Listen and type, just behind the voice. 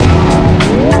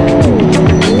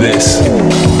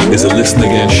This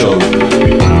nigga and show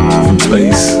from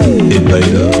Space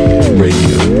Invader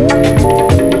Radio.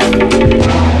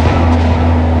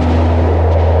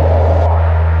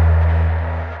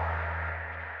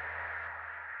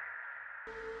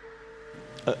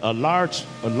 A large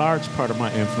part of my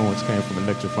influence came from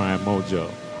Electrifying Mojo.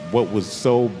 What was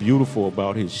so beautiful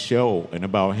about his show and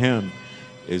about him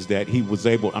is that he was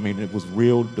able, it was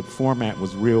real, the format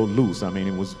was real loose.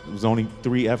 It was only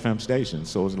 3 FM stations,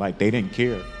 so it was like they didn't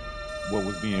care what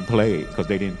was being played because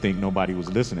they didn't think nobody was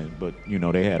listening, but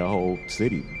they had a whole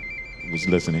city was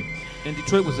listening. And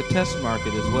Detroit was a test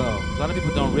market as well. A lot of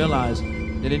people don't realize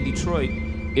that in Detroit,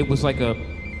 it was so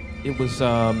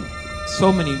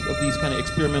many of these kind of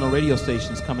experimental radio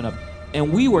stations coming up.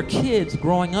 And we were kids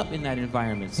growing up in that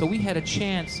environment. So we had a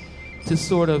chance to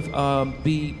sort of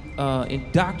be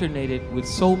indoctrinated with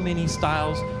so many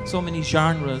styles, so many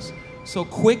genres, so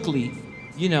quickly,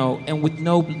 and with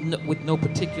no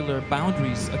particular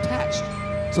boundaries attached.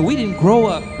 So we didn't grow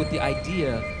up with the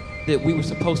idea that we were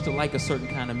supposed to like a certain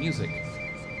kind of music.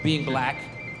 Being black,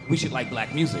 we should like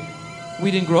black music.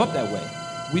 We didn't grow up that way.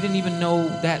 We didn't even know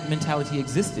that mentality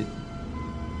existed.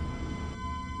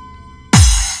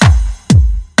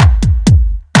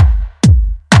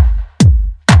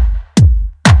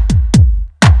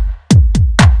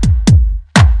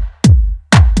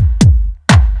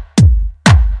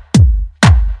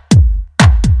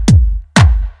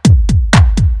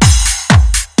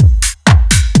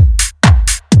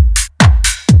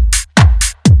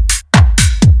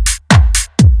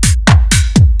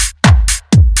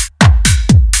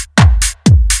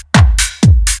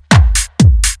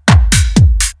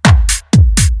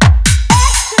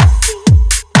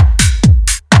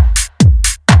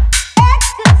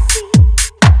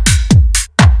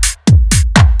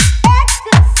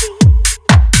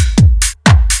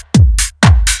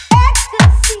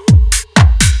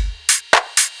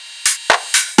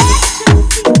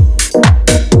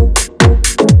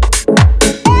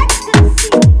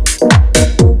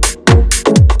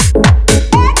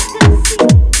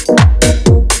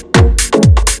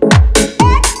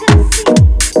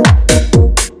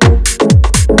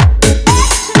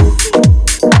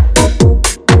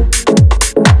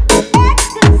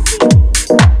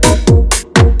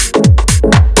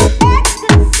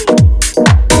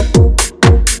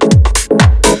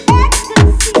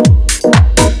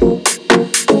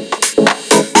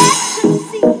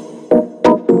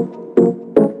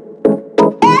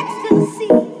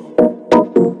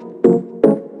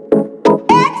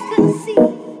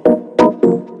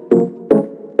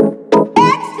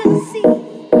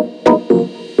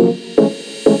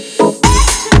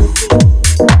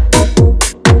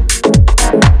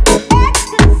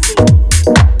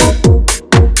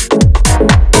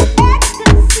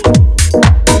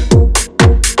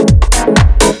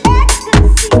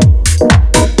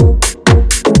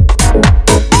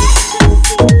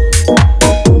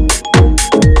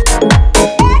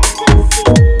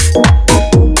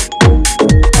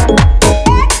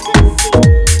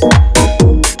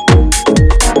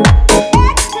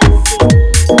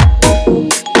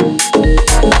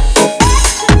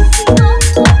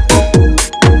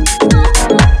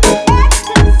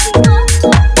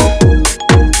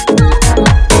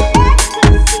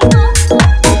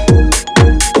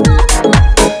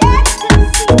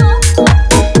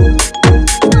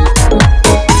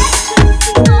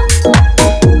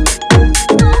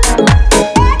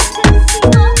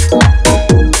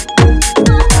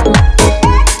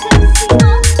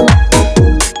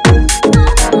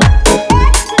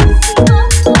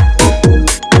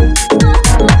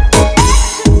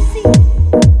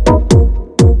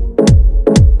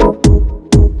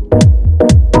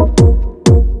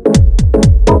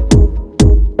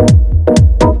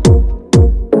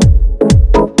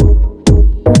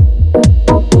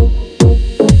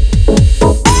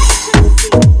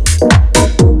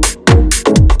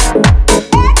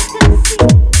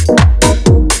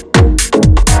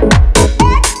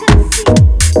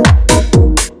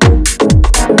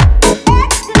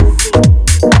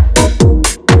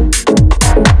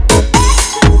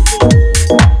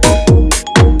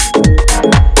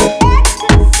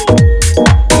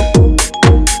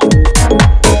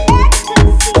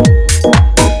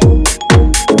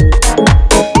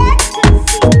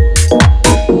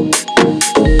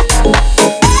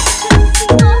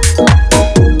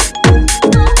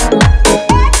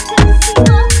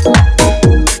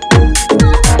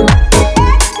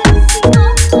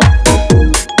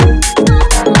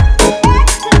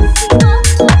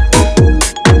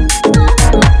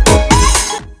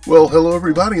 Hello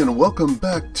everybody and welcome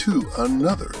back to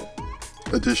another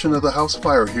edition of the House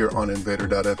Fire here on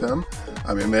Invader.fm.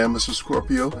 I'm your man, Mr.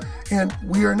 Scorpio, and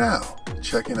we are now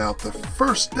checking out the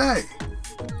first day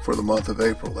for the month of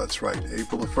April. That's right,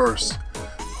 April the 1st.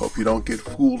 Hope you don't get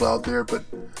fooled out there, but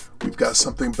we've got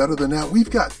something better than that. We've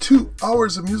got 2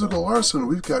 hours of musical arson.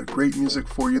 We've got great music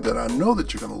for you that I know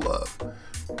that you're going to love.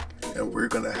 And we're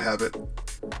going to have it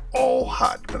all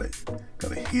hot. Gonna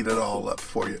heat it all up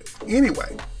for you.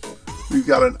 Anyway, we've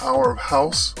got an hour of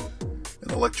house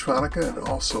and electronica and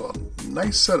also a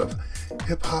nice set of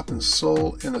hip-hop and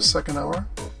soul in the second hour.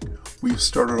 We've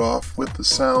started off with the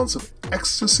sounds of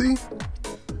ecstasy,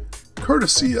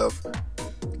 courtesy of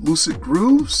Lucid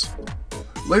Grooves.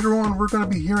 Later on, we're going to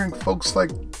be hearing folks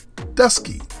like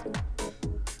Dusky,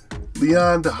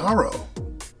 Leon DeHaro,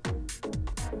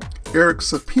 Eric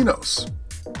Sapinos.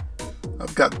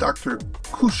 I've got Dr.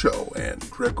 Cusho and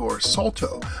Gregor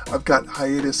Salto. I've got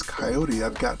Hiatus Coyote.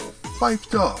 I've got Fife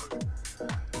Dog.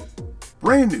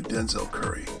 Brand new Denzel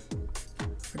Curry.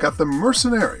 I got the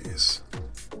Mercenaries.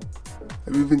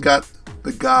 I've even got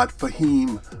the God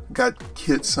Fahim. I got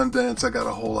Kid Sundance. I got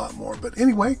a whole lot more. But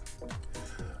anyway,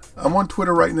 I'm on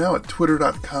Twitter right now at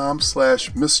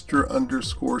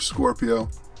twitter.com/Mr_Scorpio.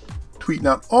 Tweeting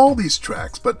out all these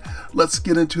tracks, but let's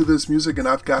get into this music, and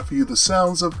I've got for you the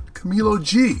sounds of Camilo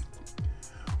G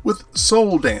with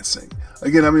Soul Dancing.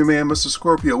 Again, I'm your man, Mr.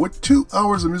 Scorpio, with 2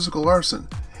 hours of musical arson.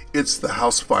 It's the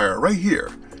House Fire right here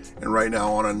and right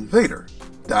now on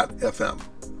Invader.fm.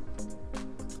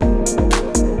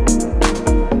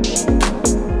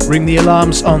 Ring the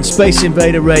alarms on Space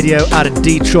Invader Radio out of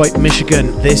Detroit,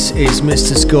 Michigan. This is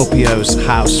Mr. Scorpio's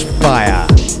House Fire.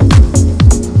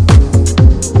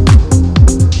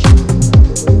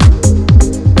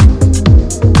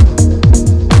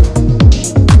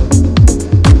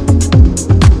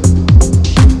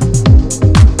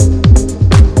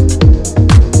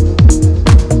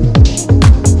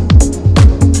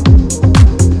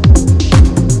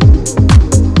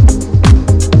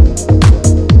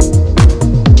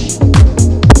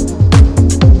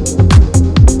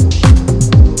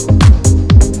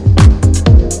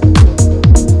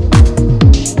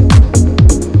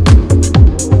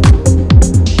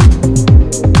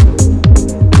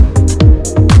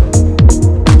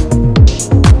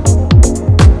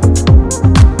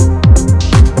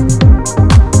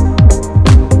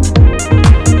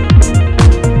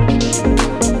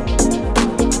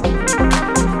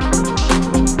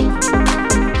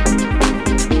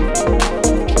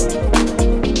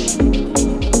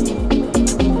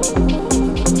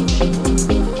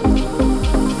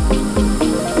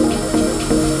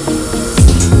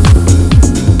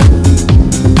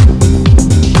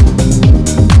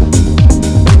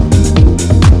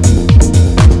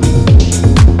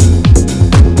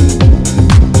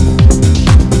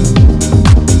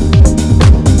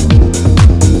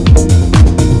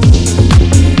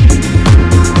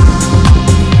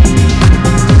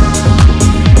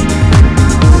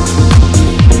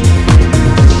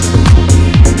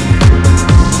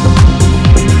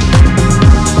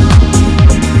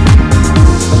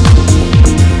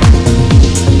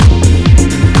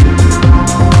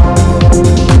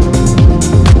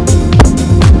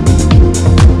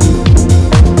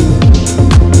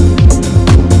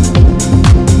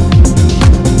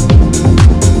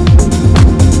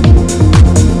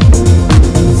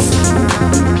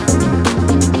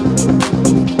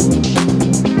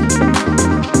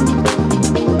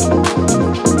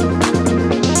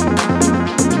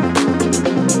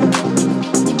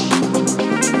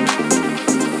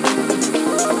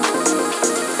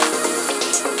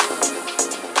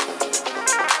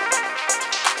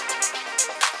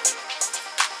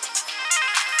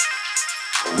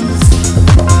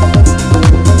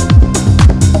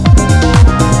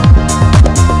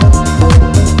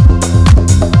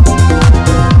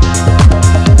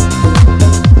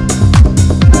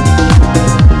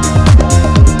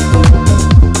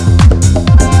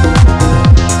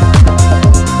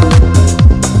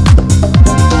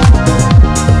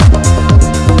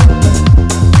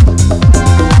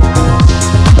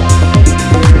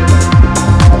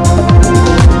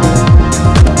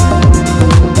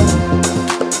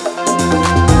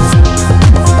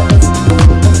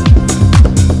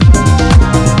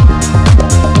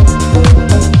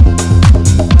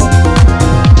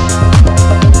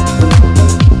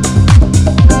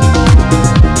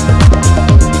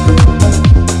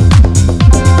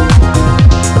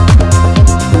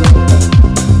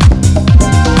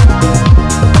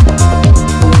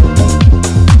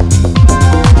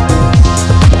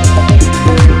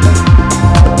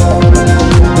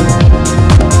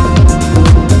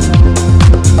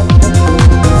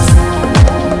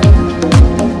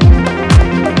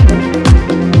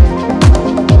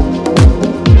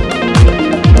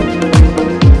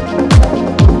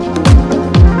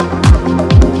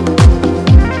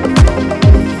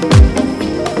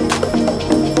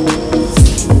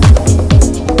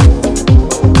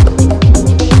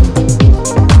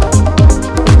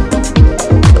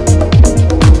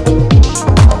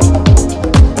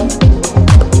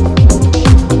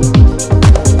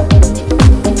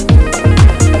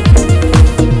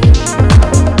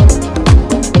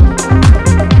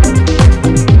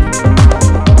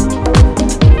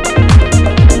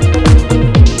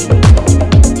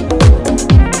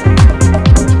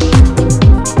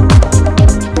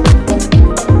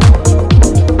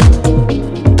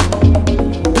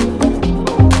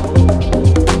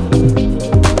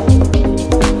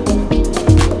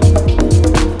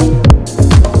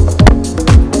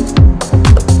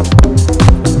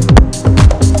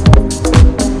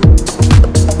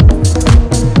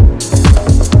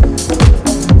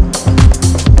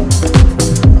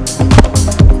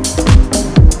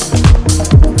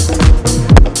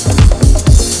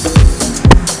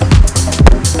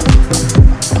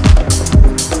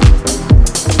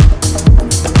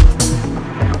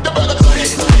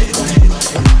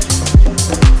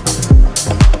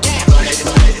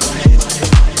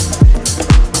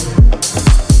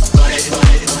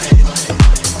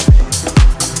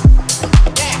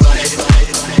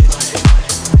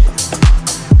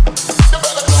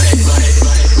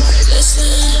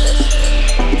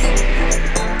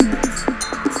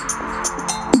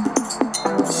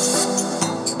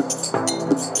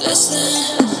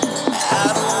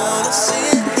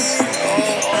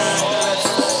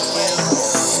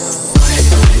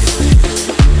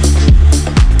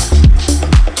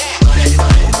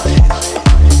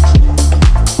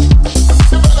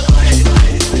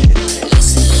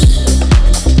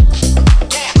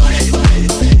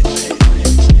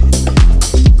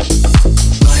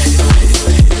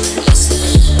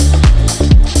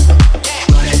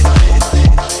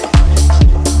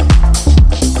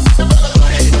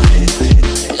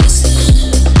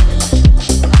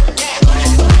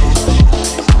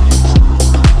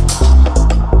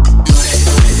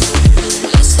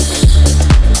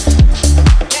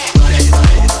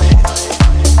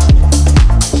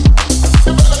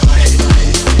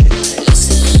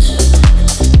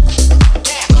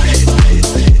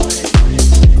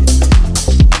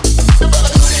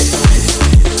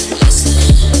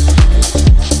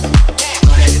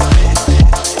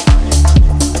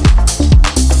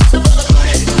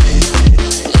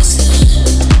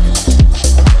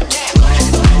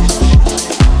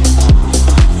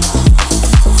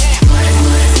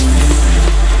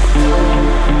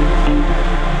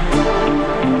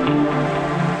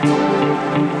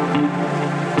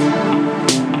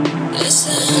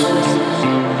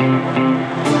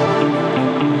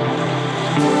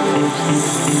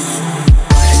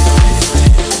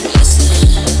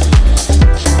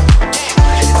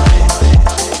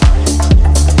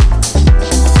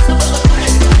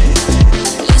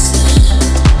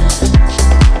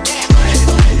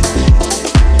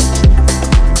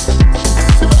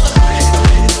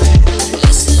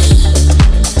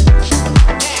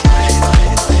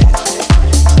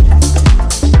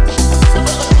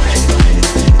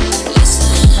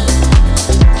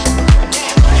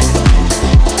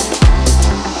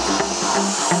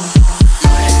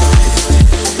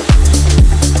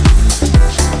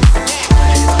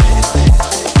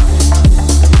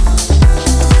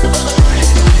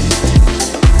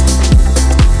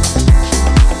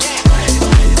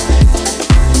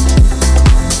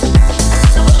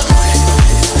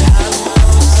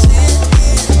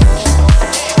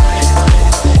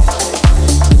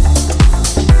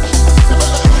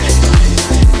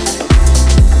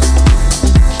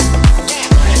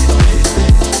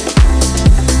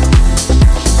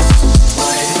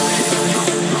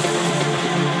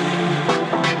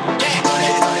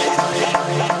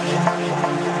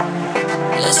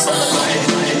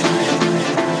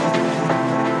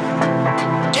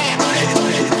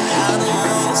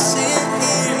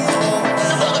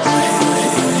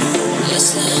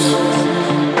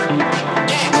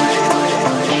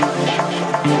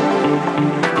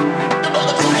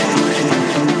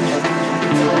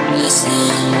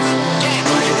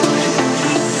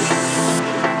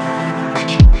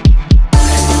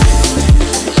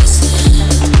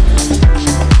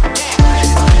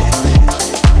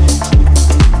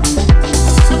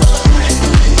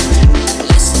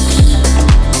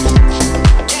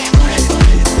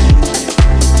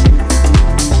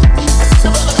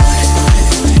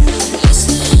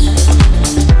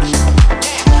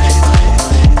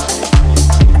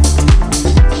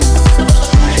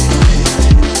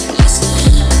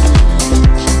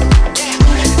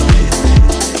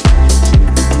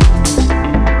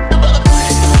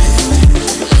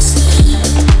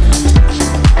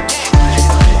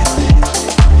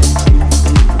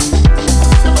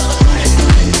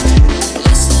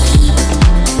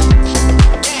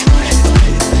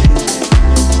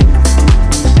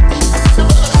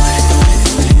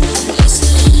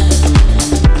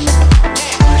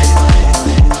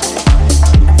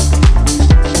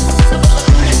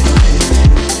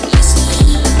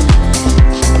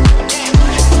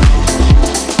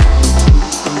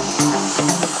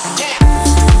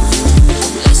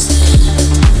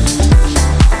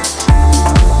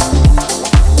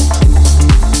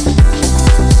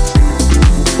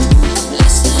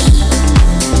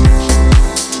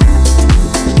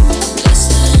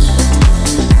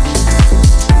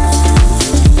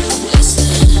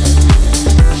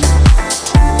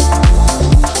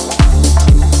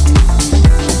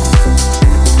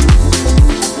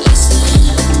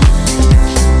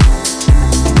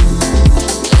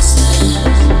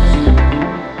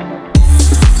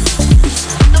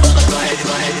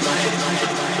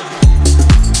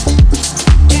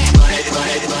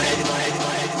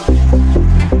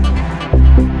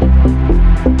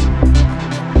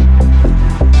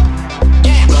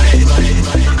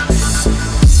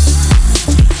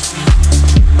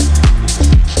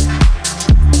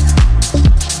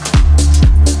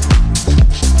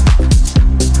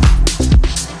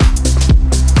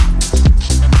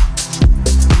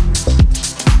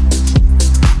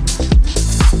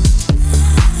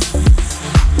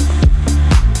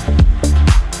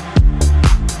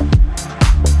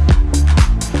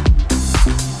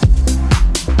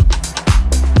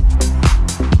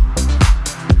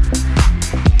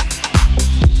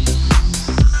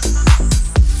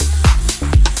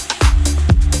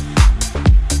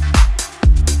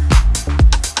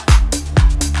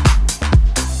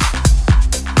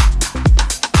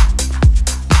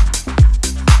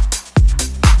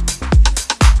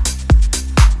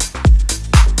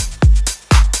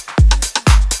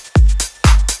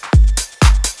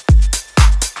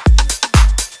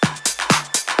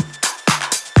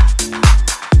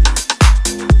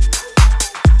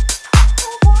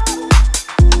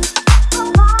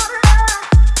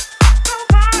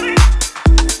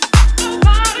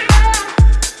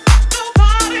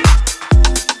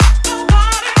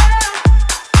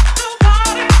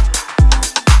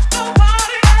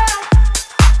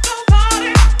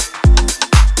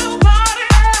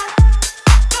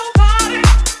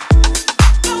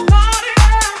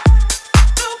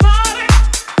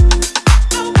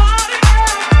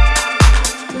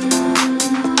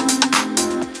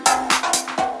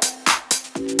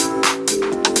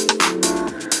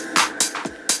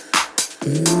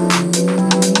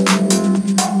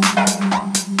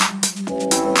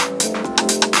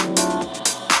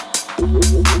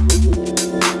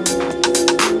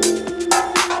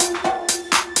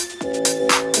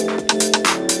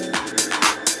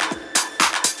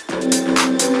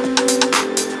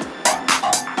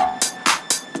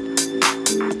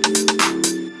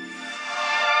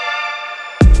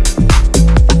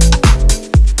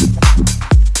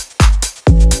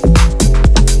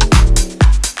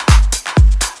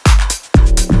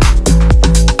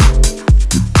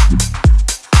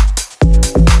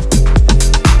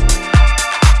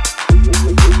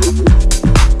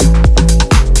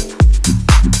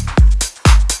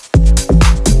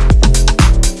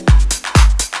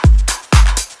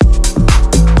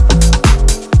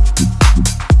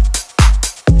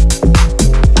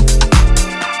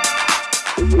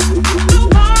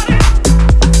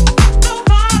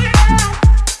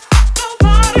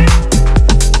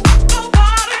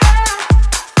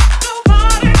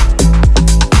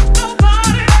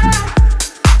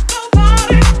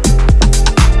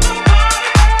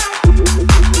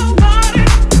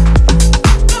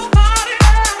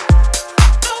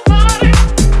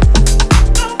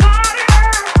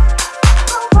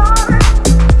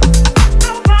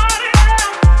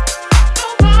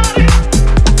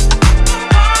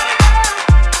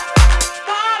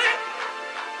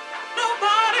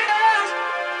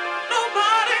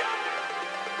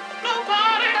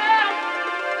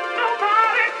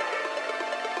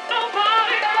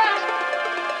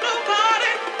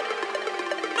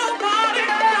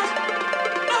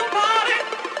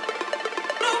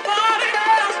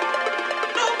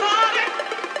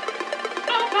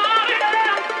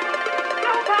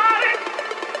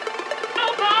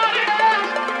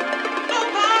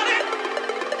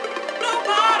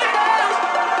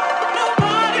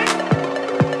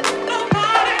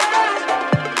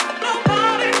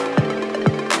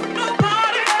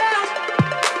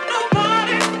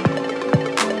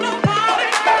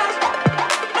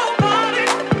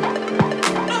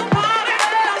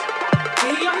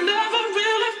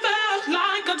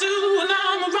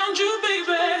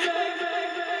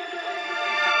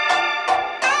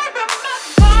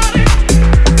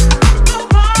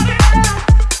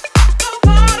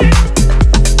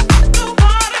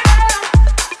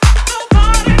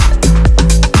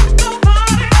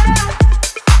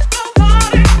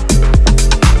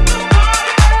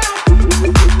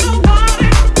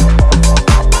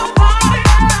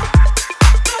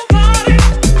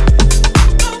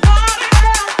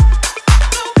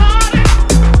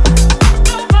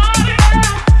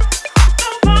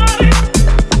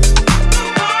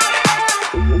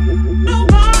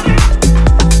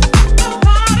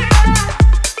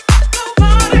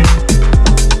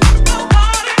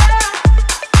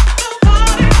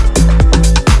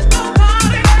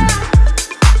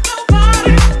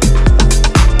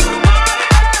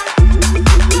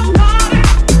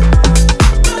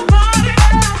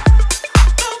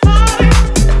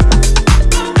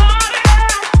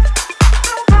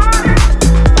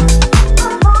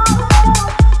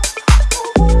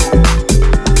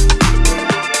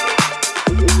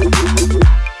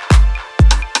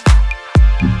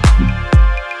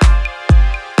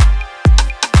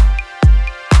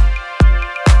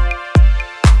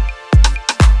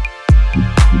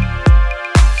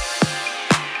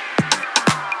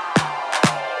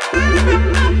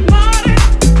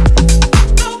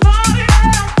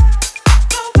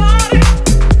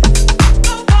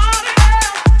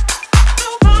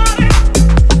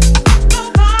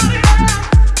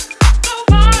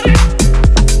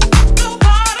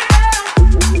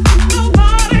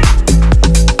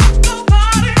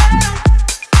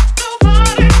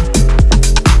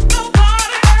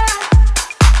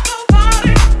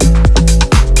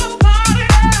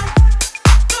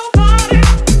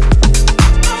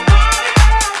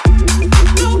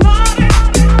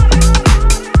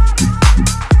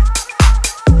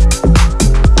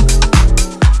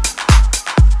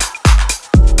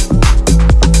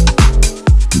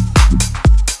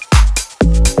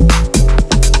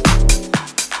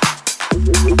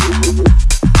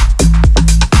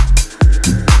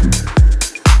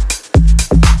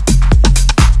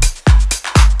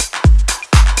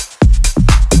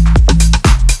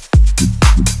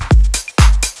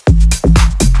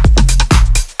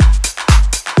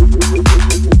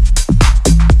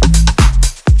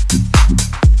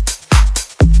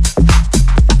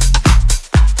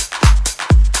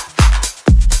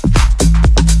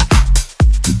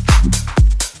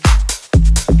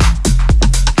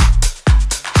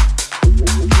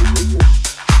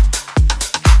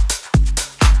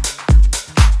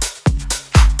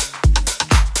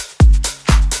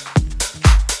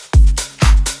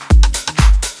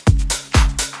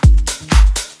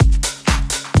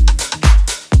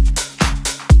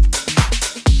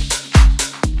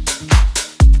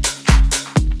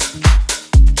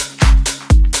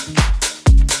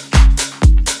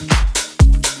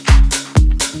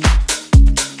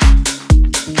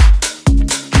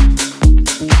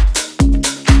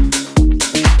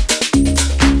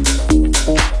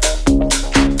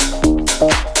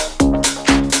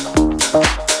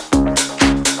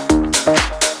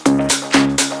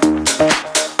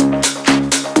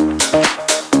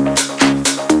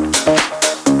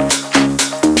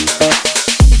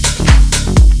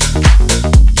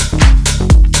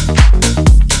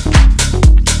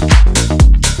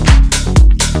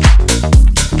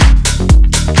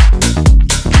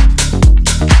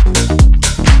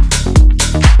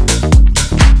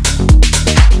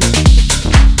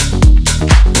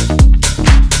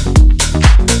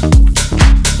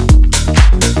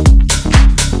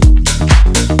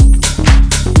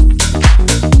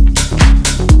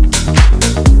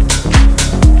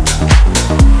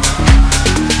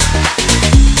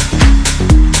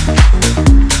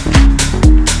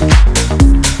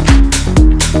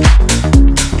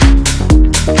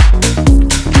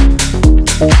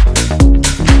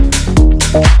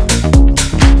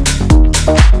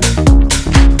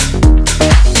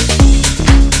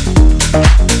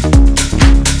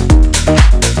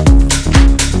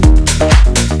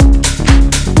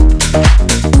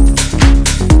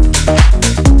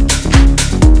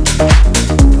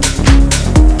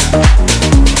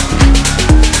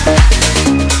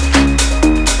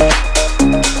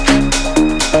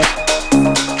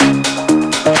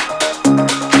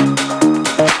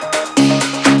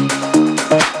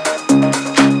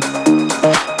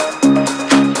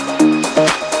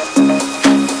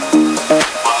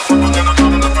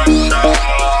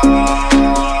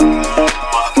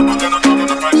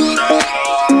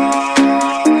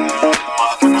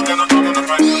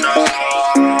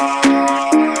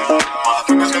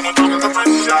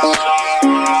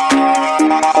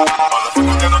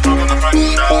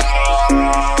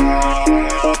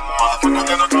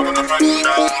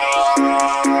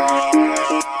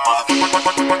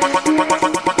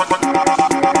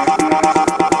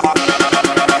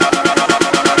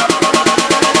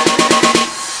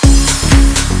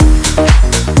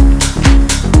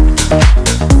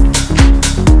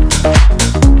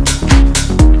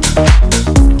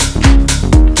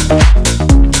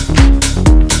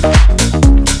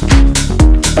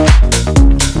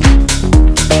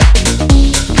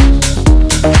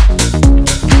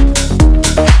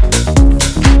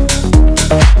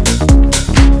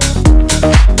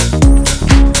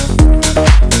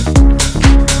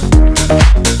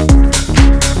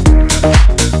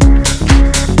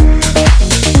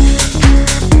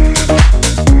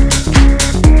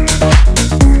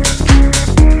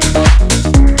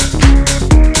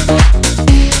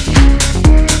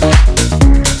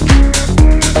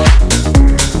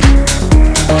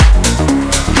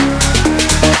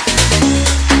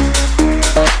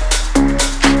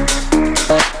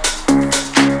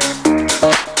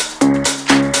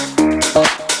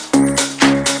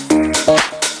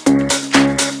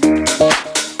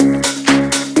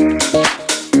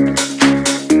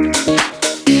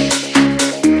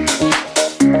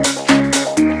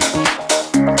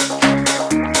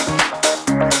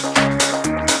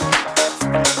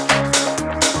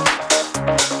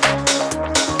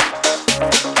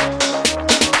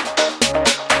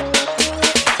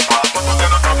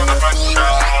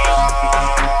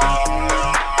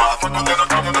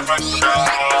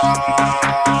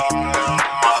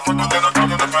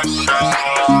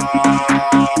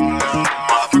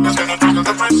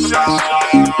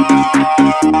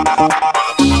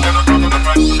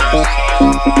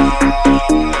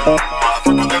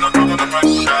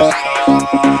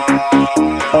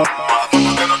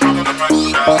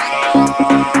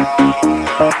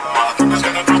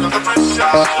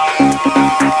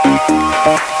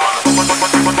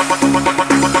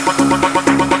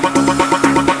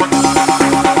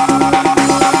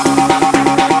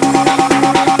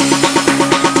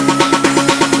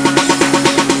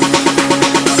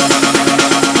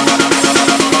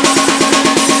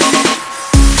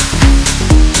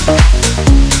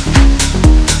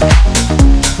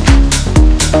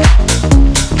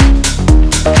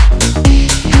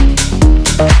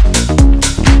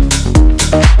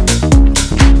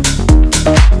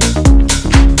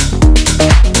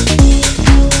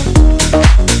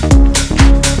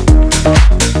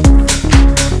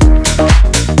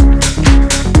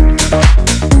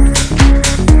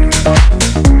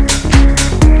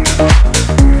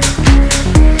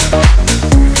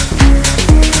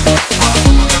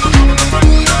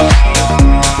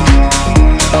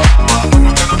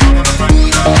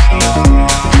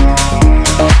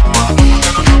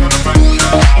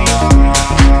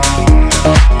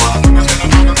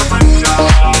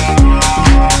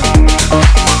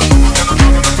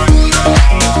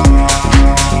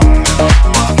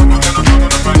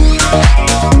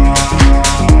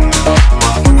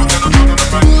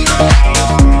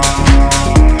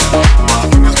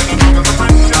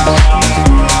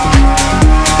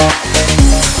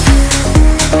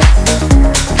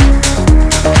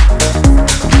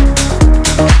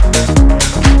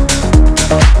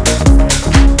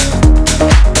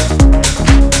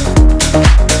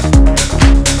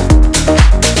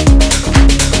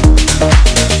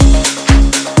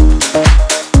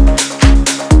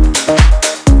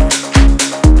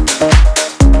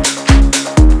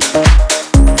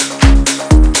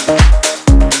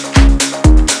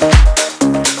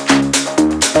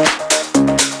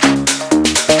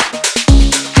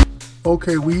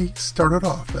 Okay, we started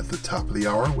off at the top of the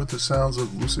hour with the sounds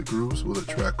of Lucid Grooves with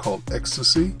a track called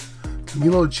Ecstasy.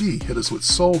 Camilo G hit us with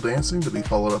Soul Dancing, to be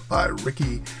followed up by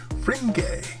Ricky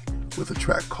Fringe with a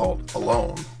track called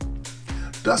Alone.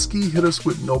 Dusky hit us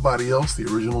with Nobody Else, the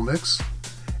original mix.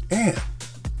 And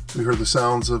we heard the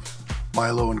sounds of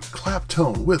Milo and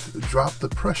Claptone with Drop the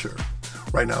Pressure.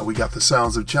 Right now we got the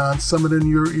sounds of John Summit in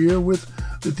your ear with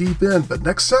The Deep End. But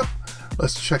next up,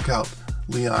 let's check out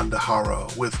Leon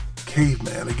DeHaro with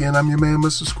Caveman. Again, I'm your man,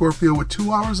 Mr. Scorpio, with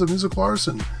 2 hours of musical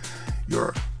arson,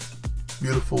 your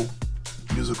beautiful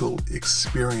musical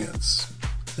experience.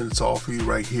 And it's all for you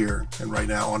right here and right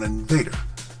now on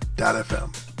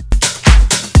Invader.fm.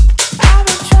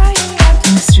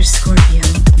 Mr. Scorpio.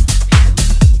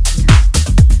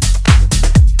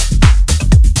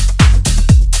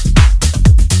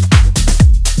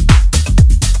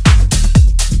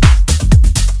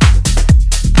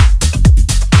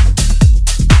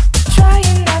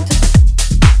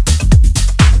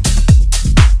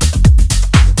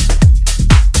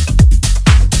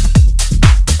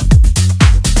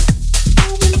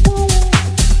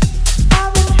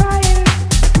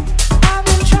 I've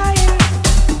been trying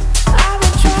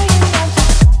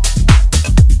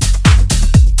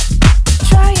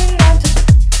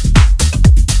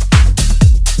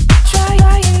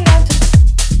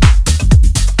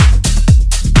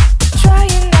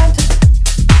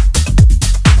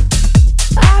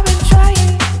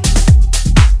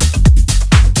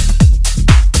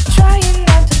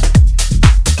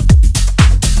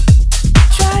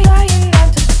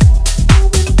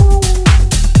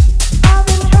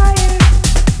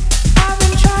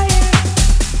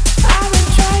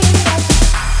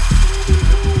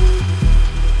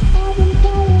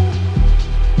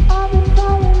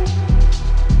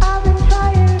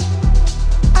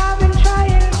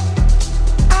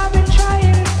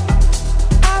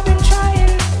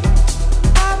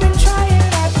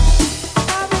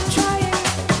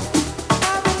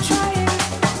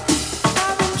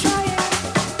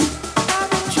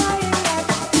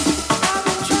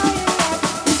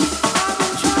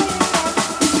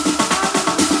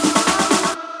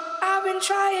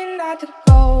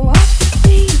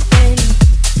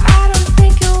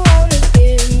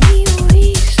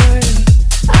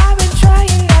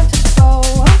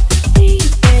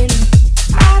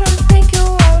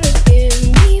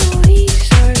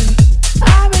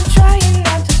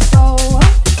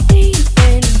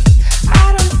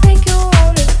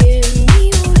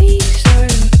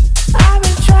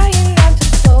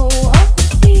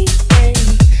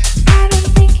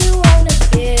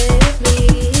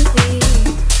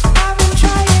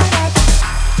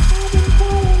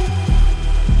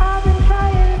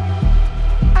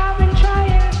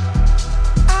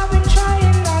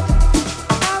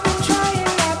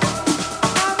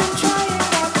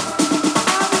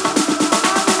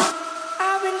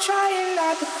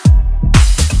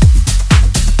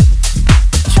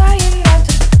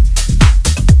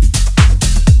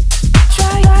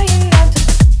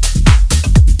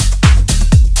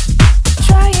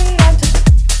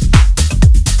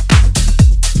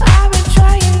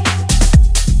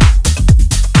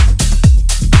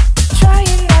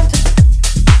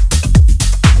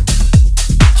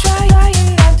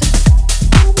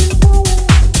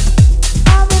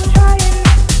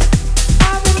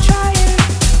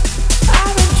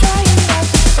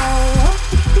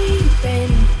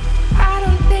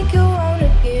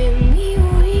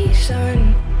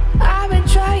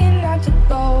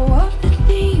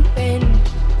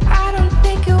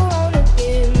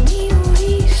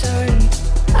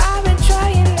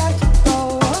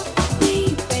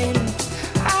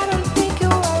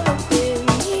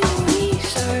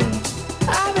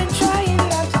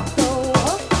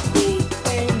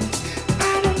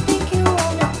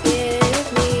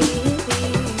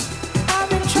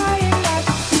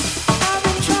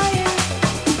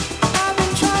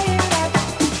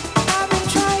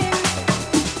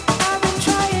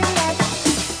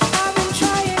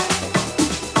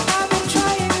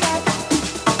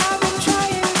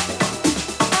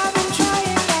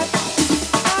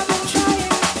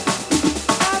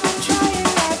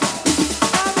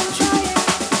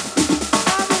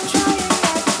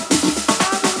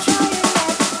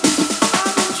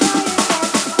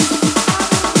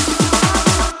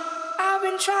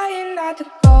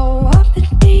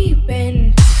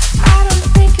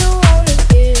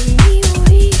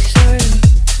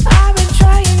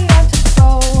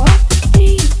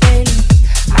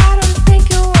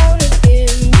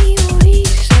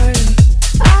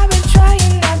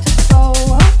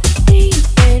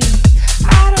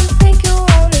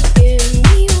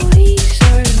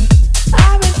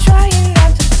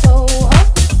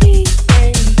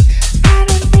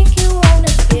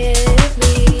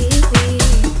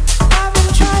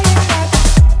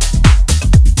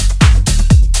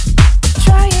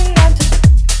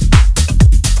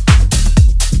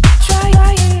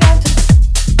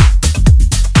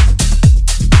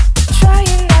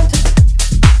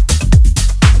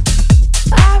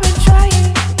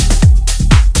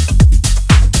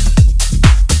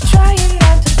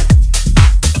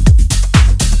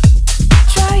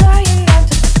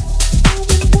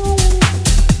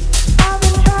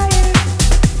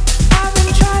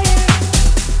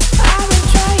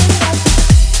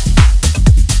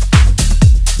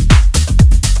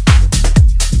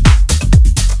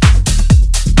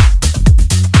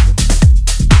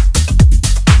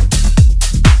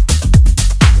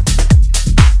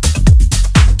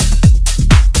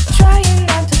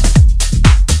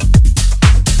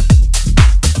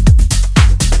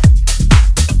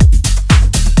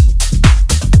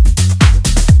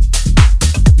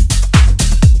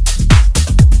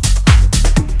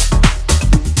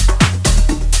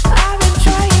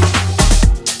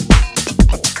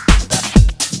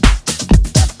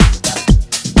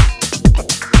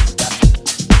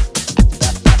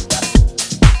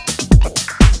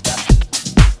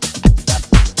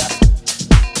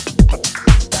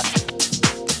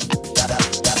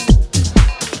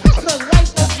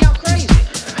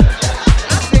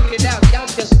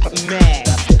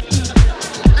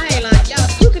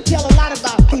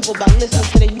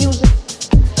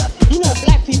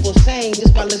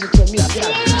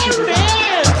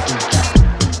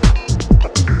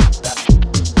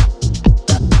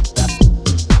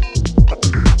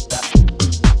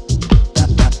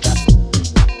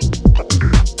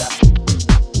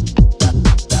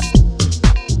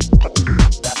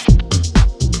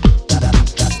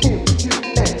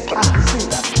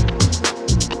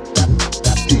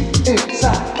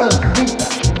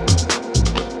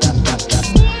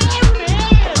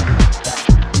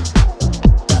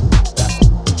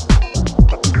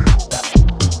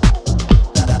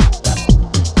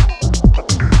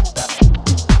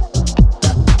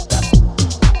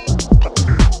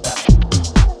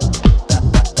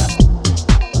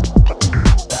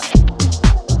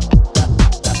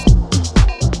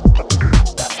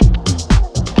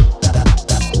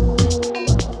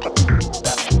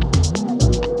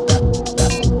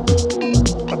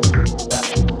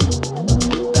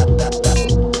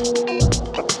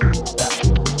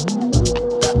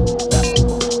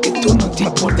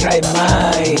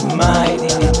mai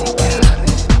dimenticare.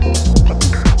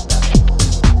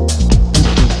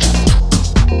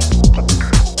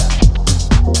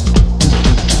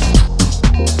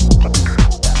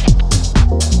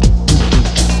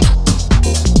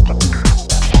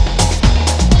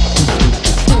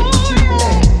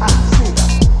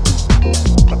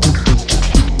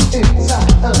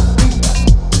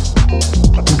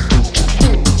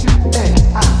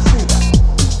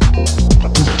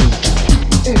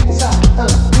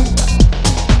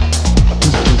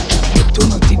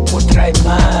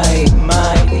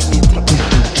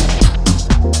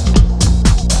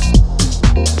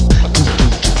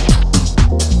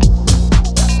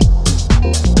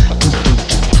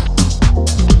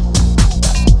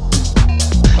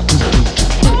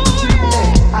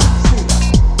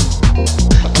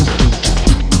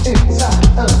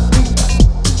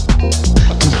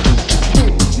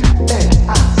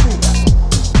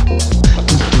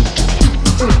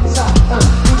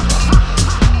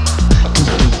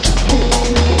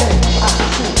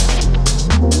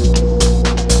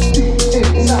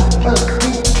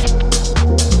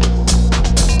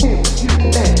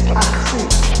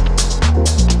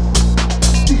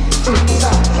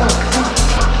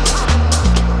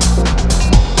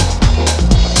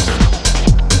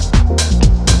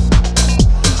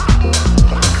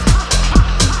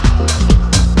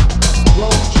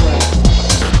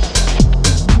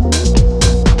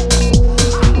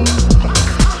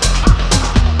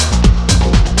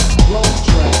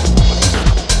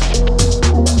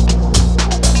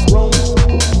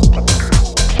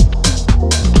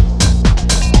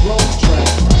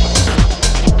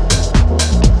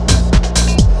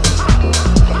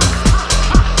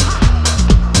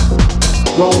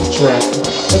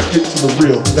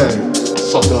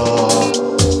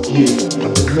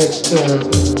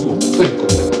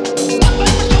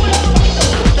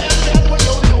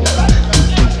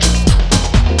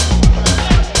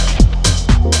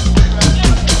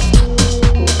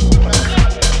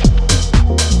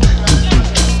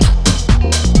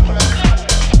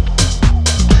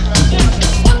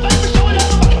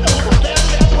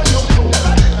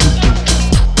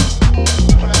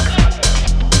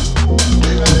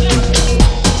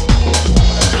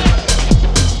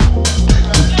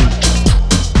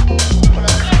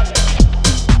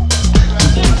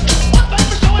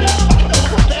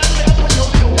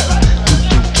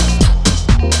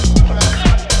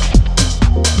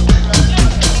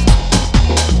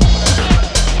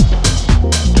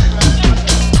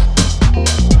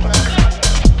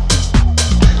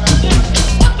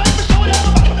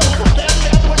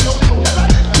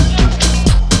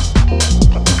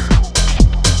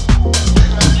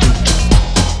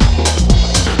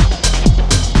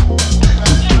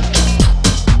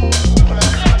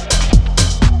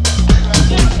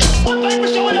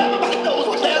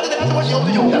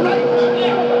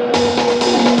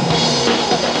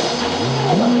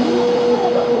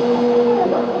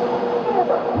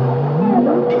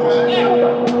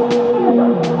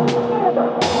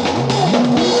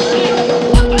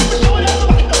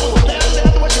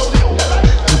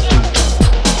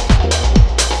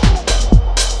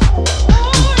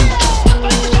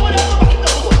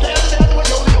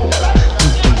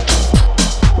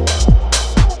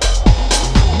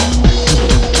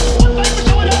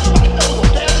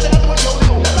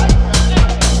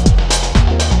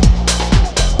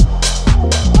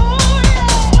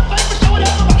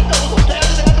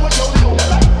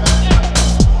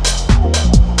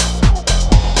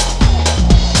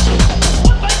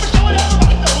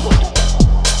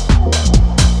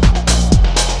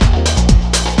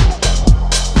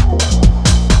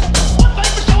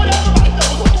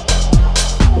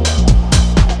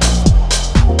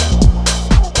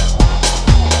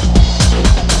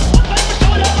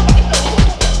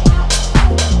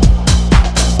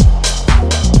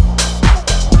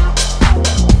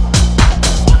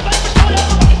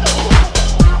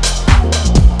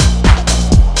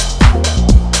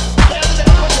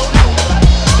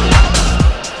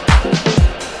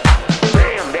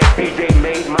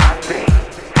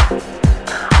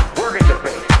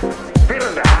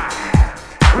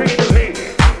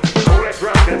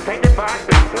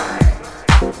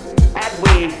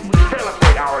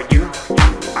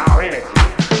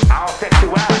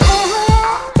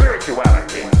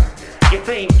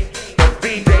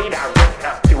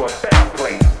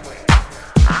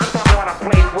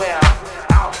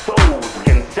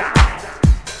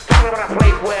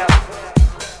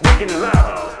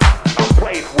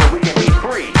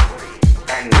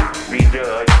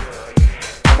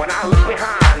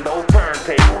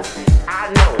 I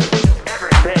know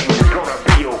everything is gonna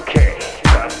be okay.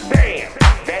 'Cause damn,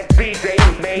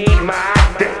 made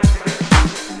my day.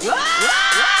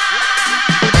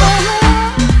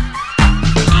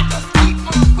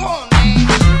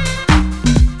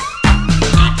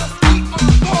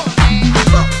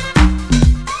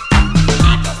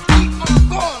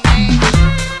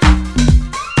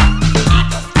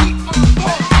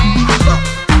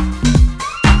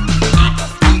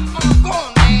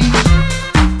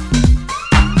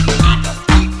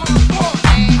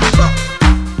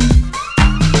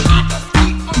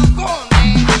 Going,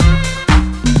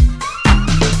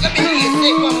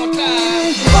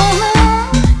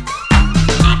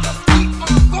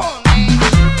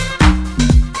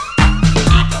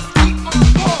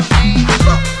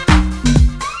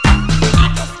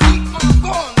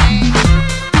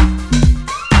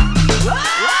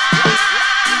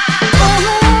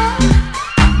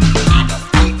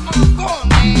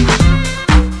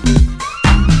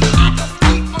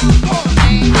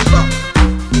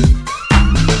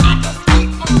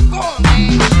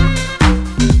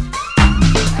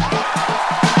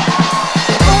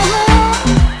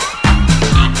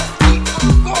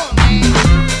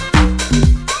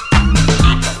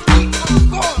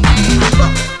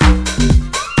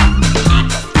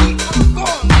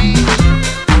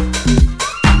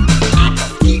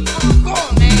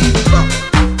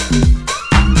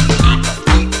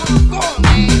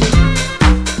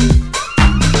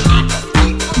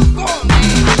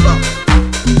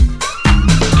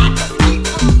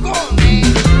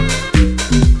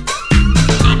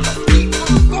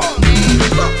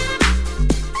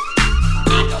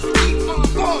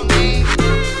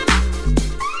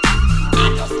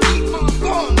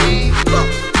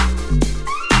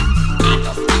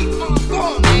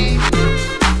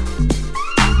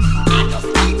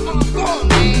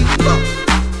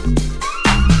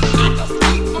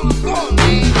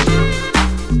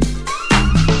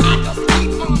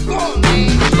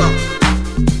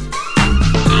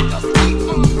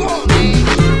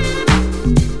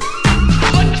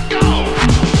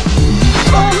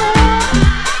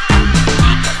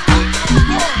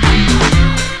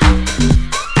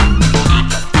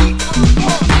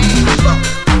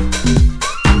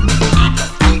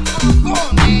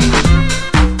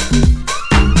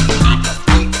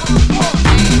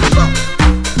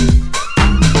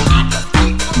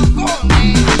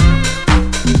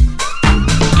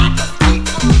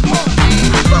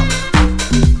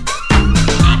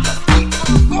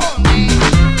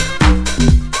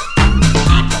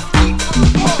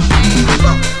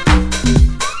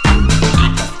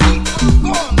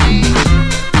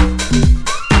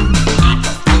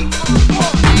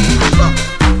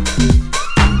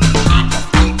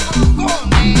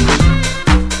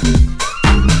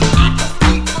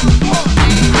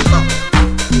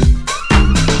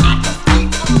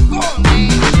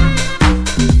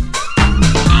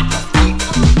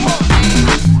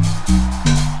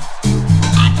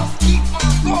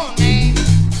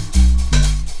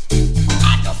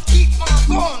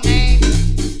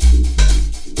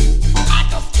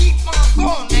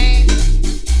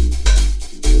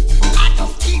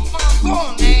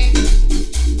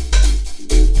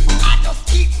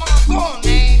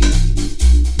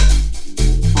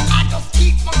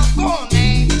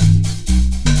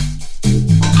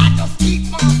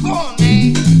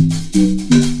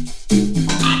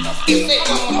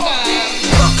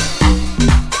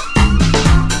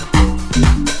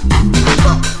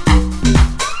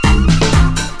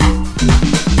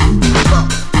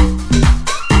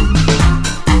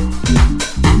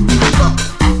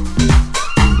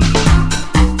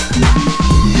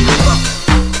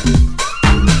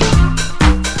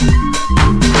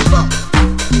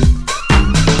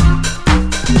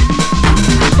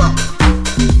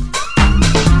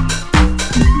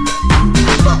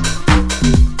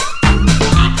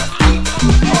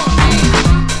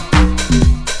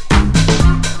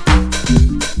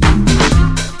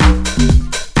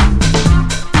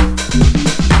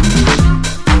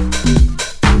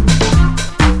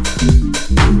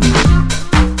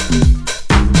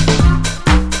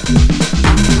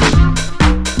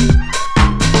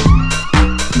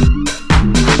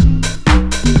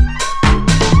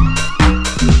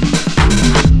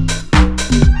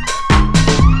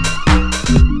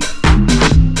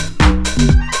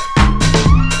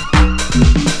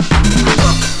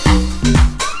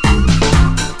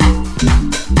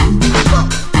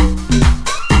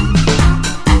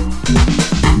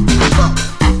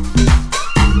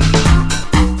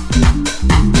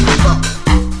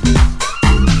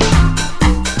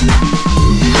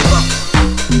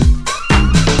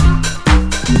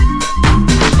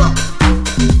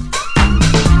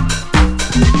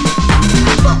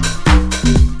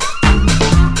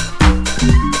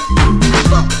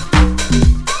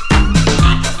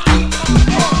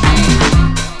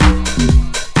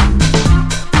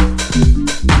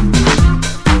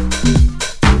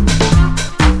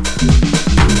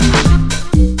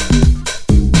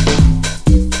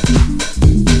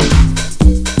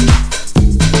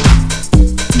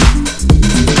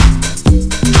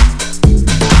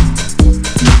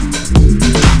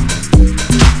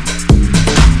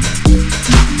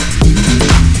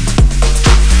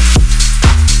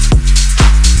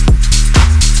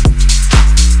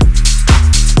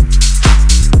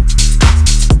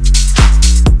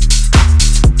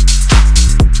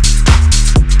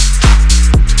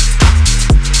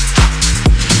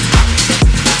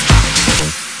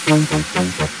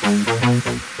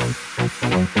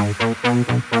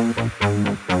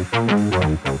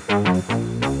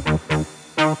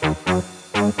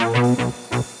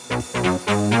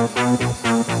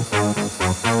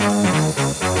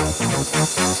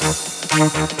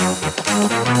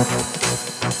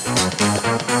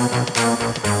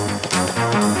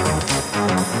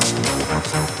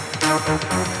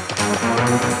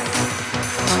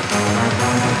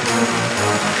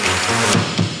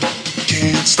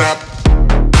 Can't stop.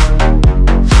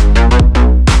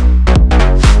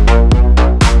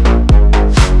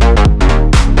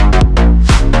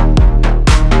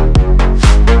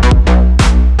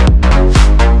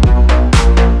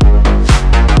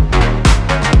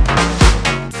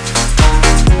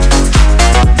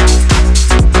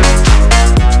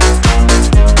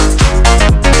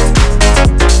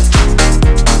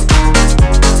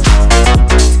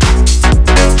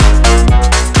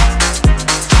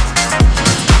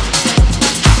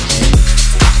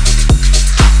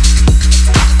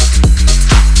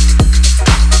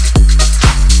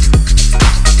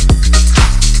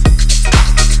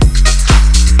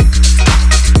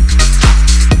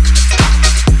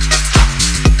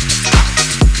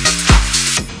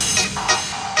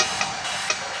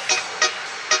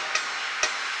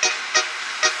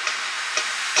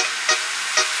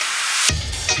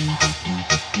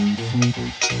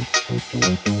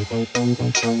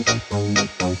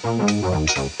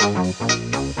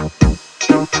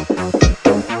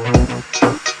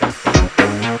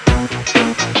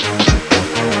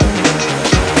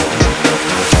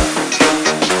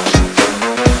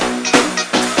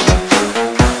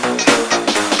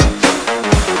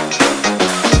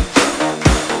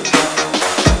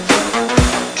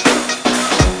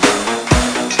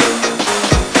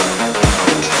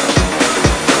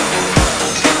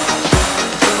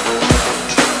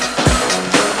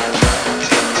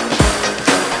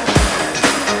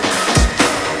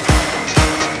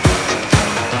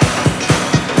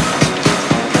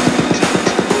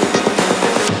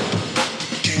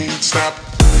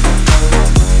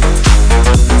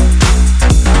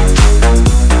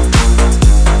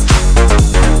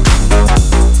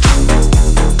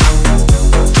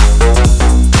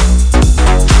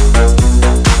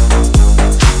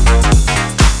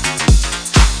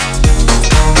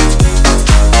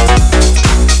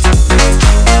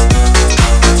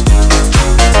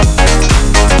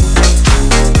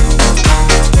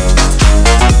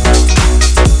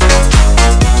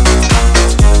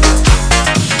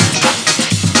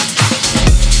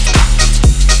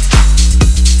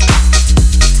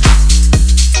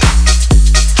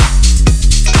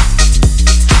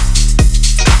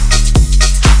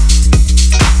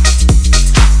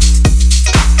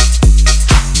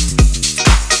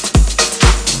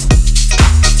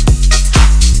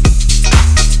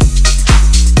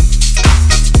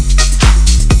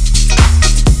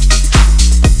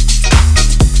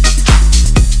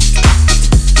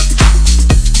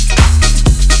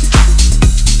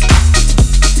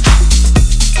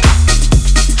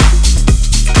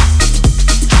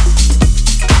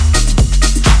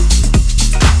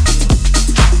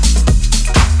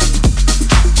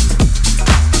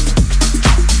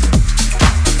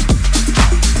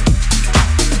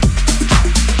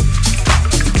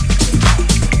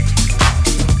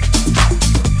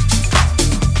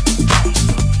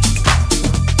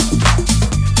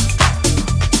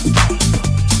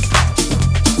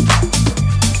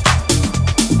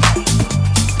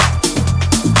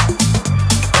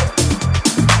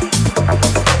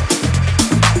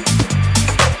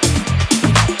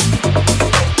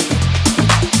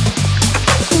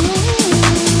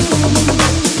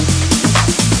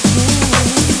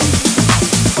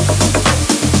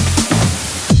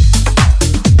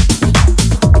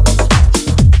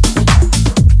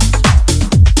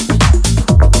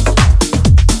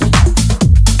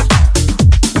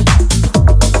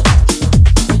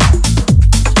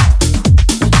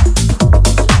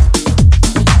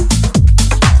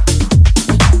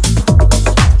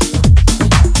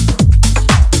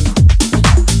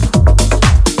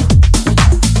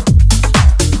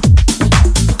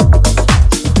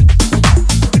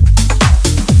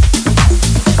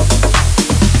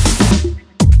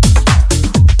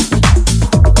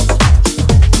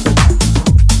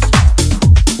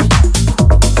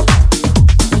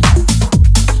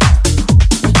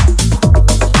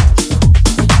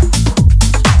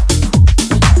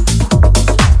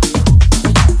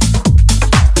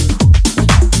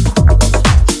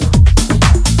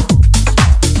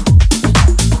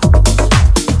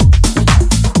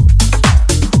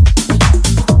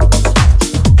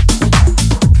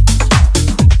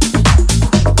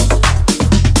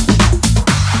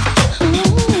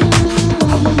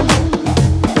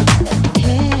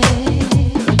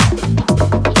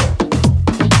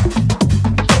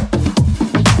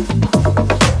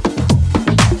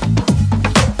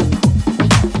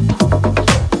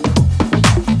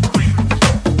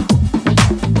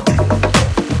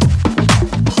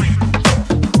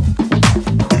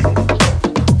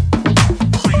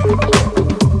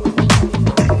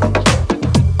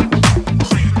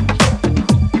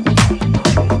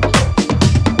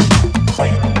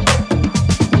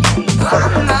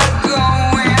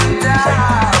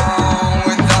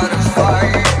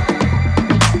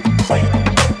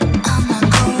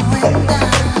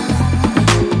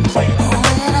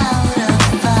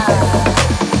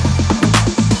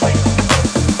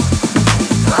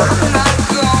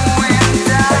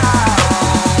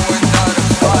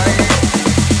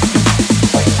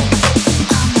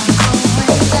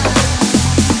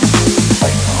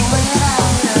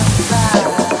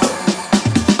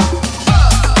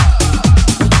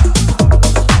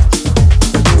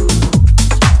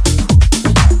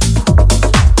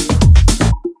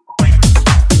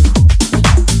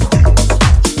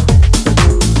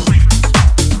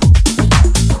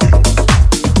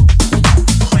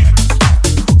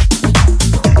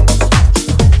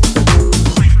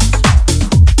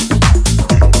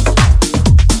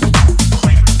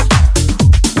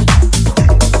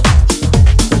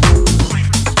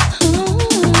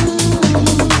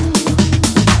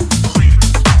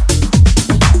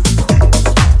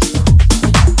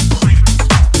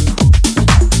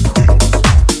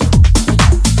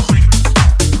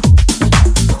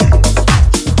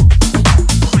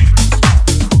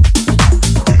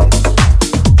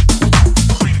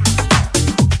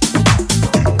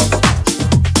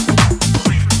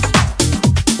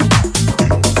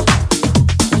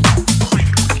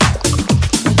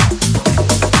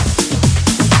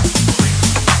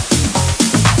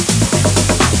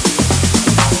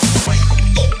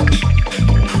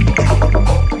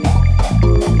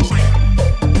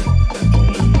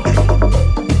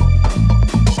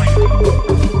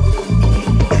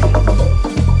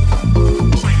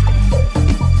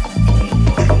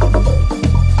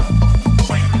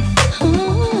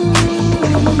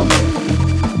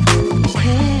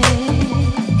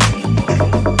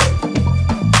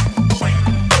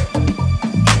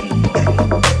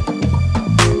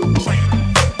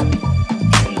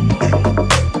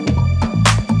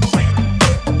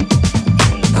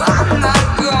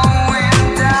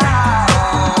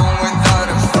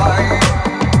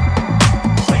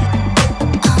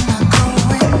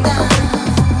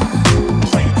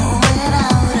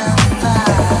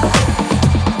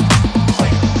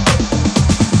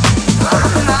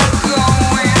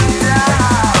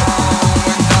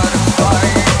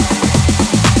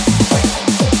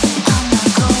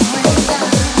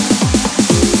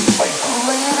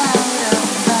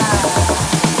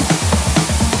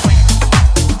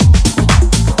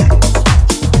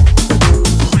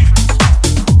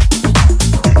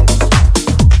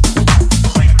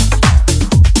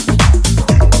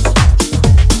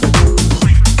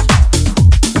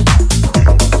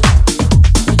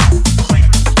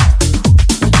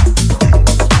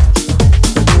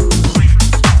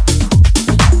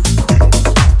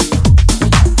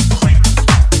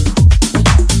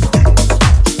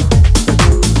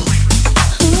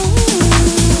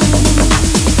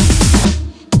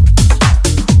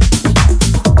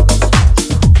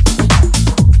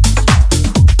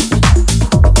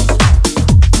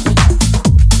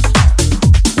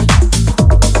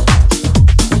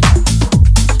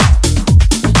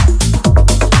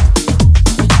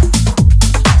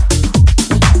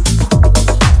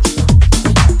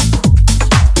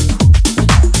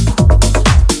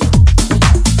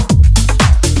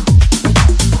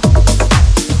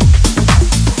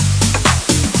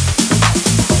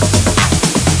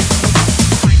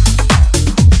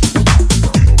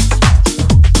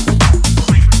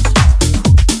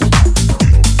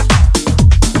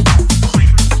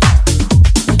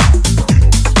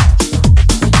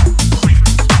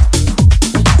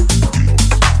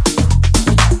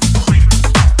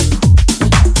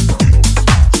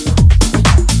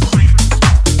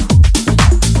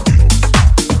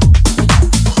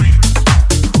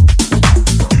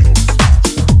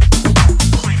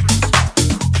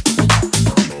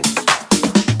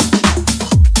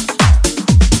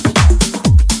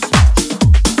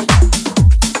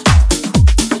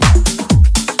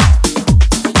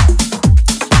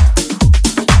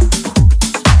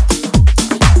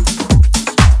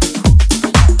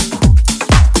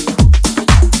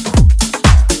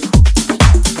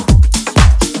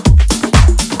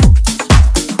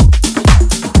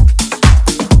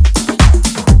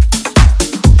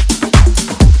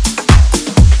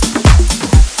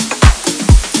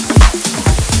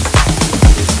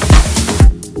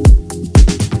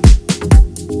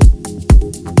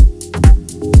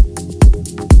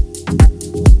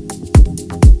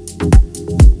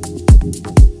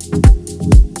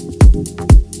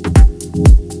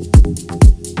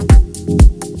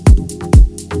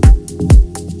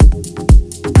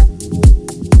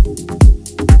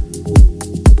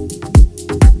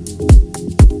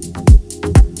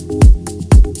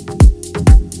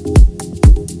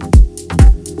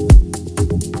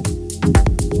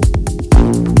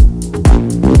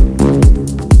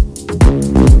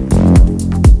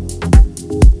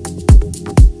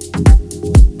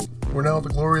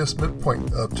 glorious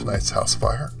midpoint of tonight's House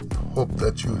Fire. Hope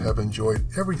that you have enjoyed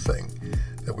everything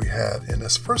that we had in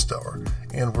this first hour,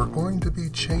 and we're going to be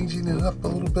changing it up a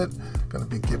little bit. Going to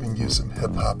be giving you some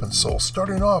hip-hop and soul,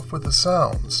 starting off with the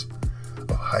sounds of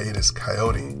Hiatus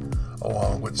Coyote,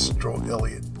 along with Stro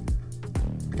Elliott,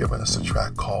 giving us a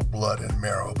track called Blood and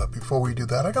Marrow. But before we do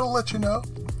that, I got to let you know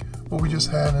what we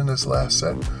just had in this last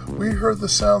set. We heard the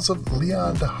sounds of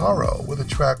Leon DeHaro with a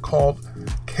track called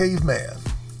Caveman.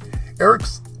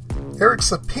 Eric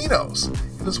Sapinos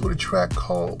hit us with a track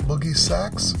called Boogie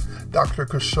Sax. Dr.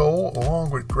 Kishol,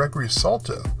 along with Gregory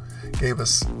Salto, gave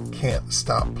us Can't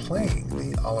Stop Playing,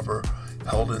 the Oliver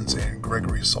Heldens and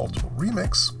Gregory Salto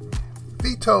remix.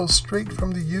 Vito, straight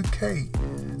from the UK,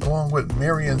 along with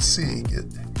Marion C,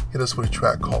 hit us with a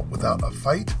track called Without a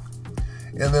Fight.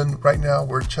 And then right now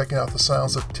we're checking out the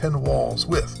sounds of 10 Walls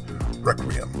with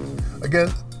Requiem.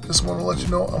 Again, just want to let you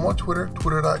know I'm on Twitter,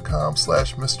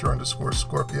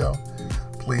 twitter.com/Mr_Scorpio.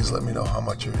 Please let me know how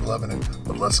much you're loving it.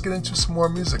 But let's get into some more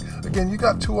music. Again, you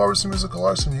got 2 hours of musical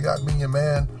arson. You got me, your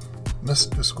man,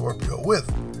 Mr. Scorpio, with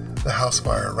the House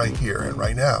Fire right here and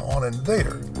right now on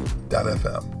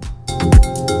Invader.fm.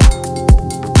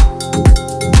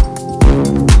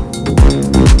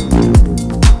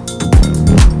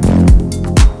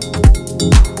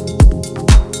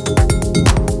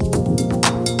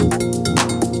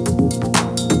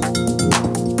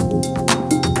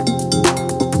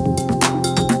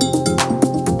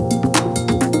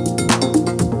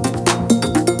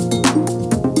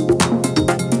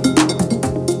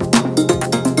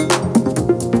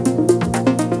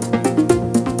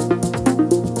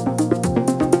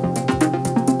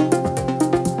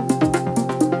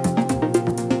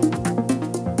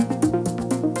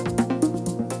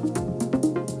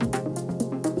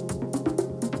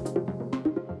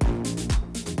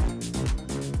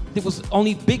 There was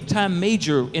only big-time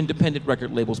major independent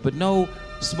record labels, but no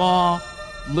small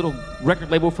little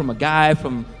record label from a guy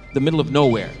from the middle of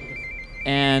nowhere.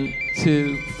 And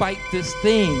to fight this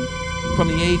thing from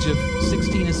the age of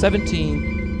 16 and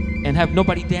 17 and have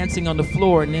nobody dancing on the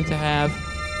floor, and then to have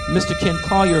Mr. Ken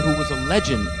Collier, who was a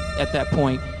legend at that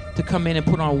point, to come in and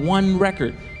put on one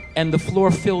record, and the floor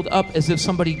filled up as if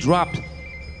somebody dropped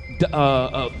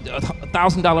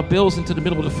 $1,000 bills into the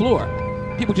middle of the floor.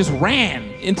 People just ran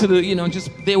into the,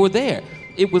 just they were there.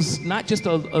 It was not just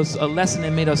a lesson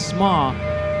that made us small.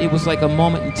 It was like a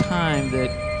moment in time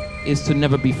that is to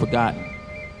never be forgotten.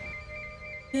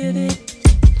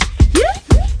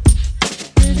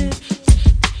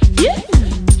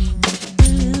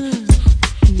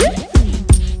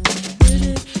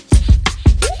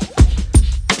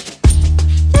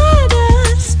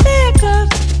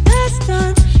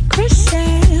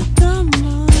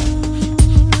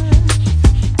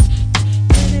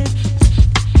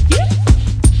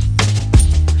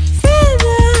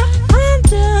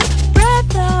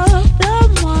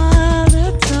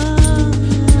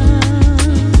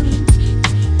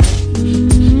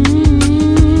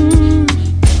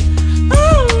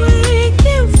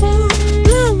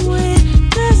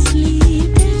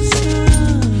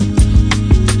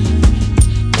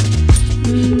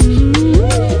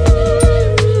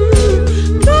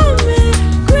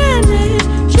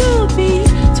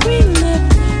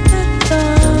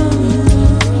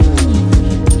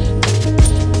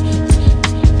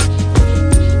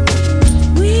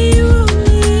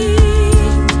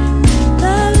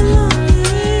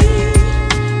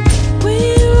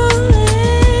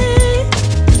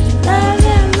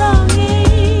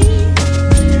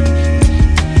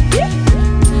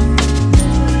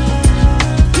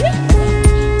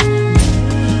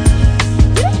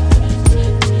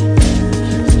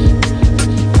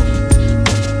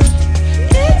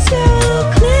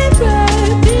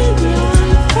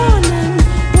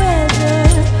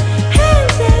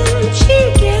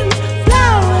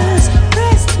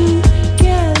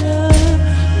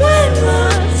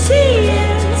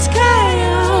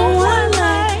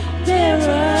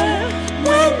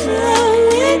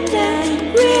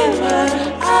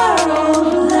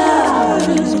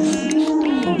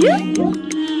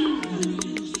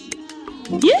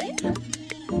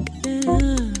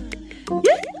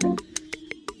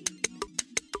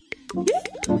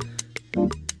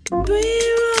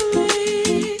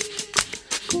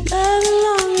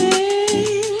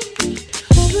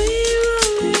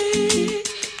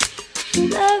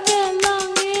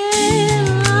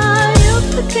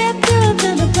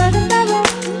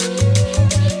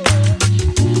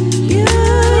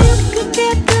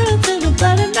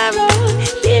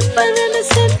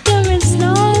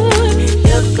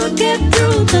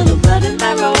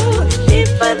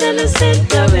 Deeper than the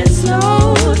center and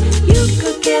slow, you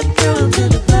could get through to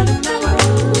the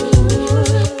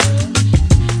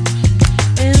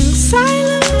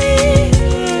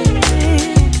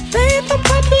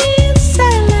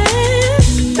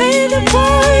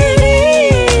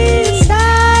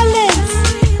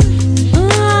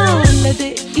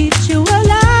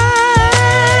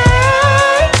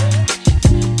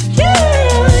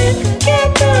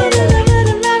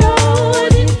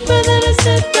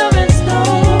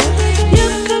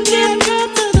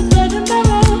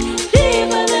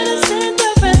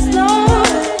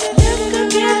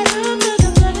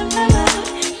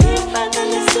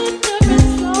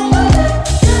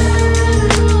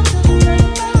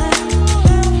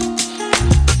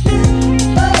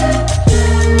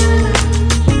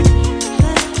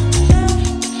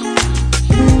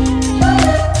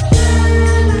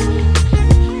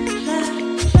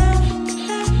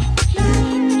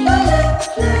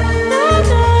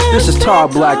This is Tall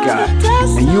Black Guy,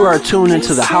 and you are tuned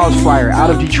into the House Fire out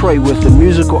of Detroit with the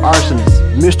musical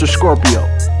arsonist, Mr. Scorpio,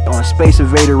 on Space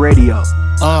Invader Radio.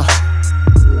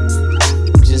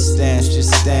 Just dance,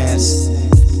 just dance.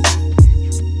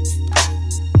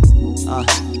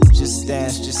 Just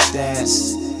dance, just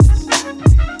dance.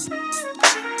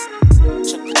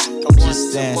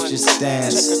 Just dance, just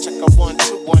dance. Check a 1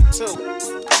 2 1 2.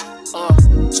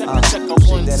 Check a Shake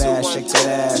 1 that 2 ass, 1 shake 2. that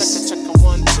ass. Check a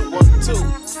 1 2 1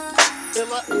 2.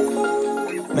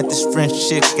 Met this French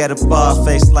chick at a bar,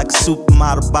 face like a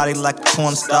supermodel, body like a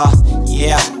porn star.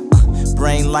 Yeah,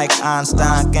 brain like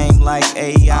Einstein, game like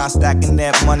AI, stacking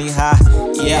that money high.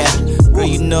 Yeah, girl,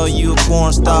 you know you a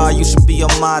porn star, you should be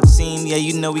on my team. Yeah,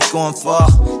 you know we going far.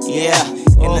 Yeah,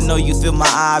 and I know you feel my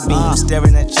eye beam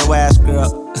staring at your ass,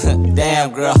 girl.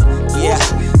 Damn, girl. Yeah.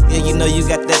 Yeah, you know you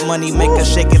got that money maker,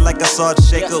 shake it like a salt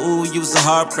shaker. Ooh, you's a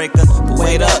heartbreaker. But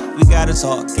wait up, we gotta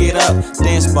talk. Get up,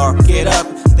 then spark, get up,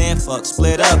 then fuck,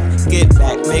 split up, get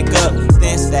back, make up,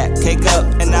 then stack, cake up,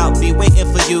 and I'll be waiting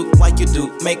for you while you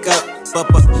do makeup. But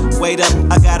wait up,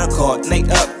 I gotta coordinate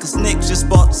up, cause Nick just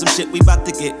bought some shit, we bout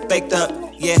to get baked up.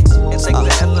 Yeah, it's like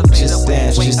the elevator. Just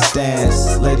dance, just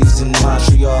dance. Ladies in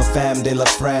Montreal, fam de la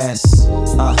France.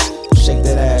 Shake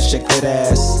that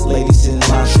ass. Ladies in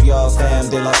Montreal, fam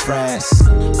de la France.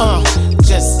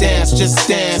 Just dance, just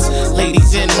dance.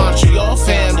 Ladies in Montreal,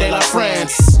 fam de la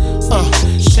France.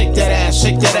 Shake that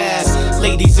ass.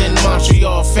 Ladies in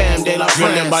Montreal, fam de la France.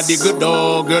 Girl, your body good,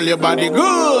 dog. Girl, your body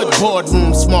good.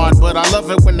 Boardroom smart, but I love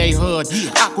it when they hood.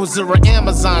 Aquazura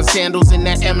Amazon sandals in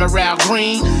that emerald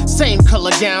green. Same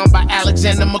color gown by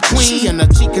Alexander McQueen. She and the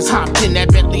chicas hopped in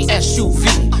that Bentley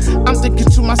SUV. I'm thinking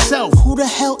to myself, who the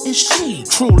hell is she?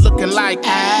 True looking like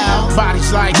Al,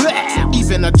 bodies like blah.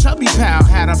 Even a chubby pal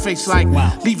had a face like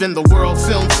leaving the World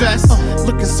Film Fest.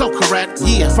 Looking so correct,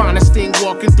 yeah. Finest thing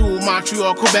walking through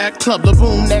Montreal, Quebec. Club La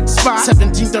Boom, next spot.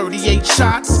 1738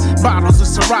 shots, bottles of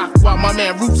Ciroc while my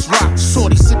man Roots rock.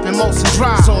 Shorty sipping Molson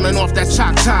Dry, zoning off that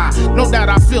Choctaw. No doubt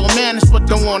I feel managed, but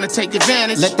don't wanna take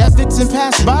advantage. Let that vixen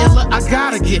pass by. Illa, I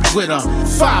gotta get with her.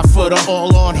 5 footer,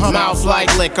 all on her mouth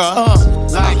like liquor.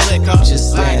 Like liquor.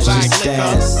 Just dance, just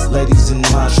dance. Ladies in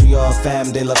Montreal,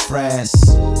 fam de la France.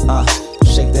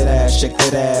 Shake that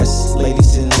ass.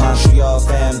 Ladies in Montreal,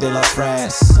 fam de la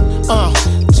France.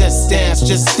 Just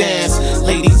dance.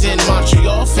 Ladies in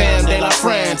Montreal, fam de la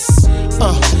France.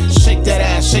 Shake that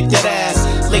ass.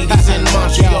 Ladies in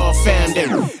Montreal, fam de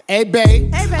la. Hey,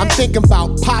 babe, I'm thinking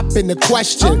about popping the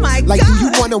question. Oh my like, God. do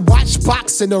you wanna watch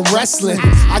boxing or wrestling?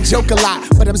 I joke a lot,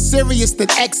 but I'm serious than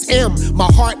XM. My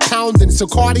heart pounding, so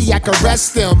cardiac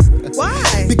arrest him.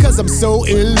 Why? Because I'm so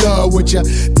in love with ya.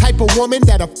 Type of woman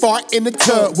that'll fart in the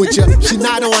tub with ya. She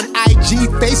not on IG,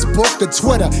 Facebook, or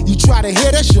Twitter. You try to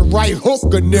hit her, she right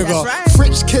hook a nigga. That's right.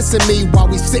 French kissing me while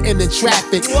we sitting in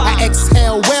traffic. Wow. I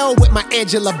exhale well with my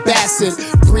Angela Bassett.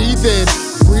 Breathe in,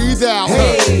 breathe out.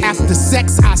 Hey. After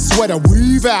sex, I sweat a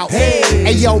weave out.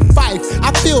 Hey yo, Fife,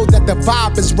 I feel that the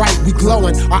vibe is right. We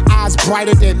glowing, our eyes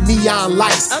brighter than neon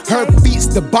lights. Okay. Her beats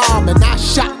the bomb, and I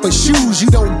shot for shoes. You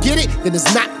don't get it, then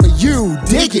it's not for you.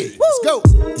 Dig it. Let's go.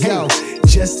 Yo,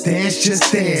 just dance,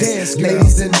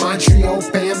 Ladies in Montreal,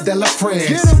 fam de la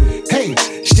France. Hey,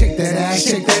 shake that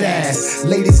ass.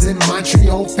 Ladies in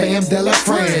Montreal, fam de la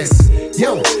France.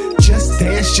 Yo, just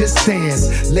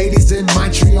dance. Ladies in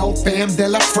Montreal, fam de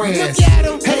la France.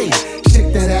 Hey,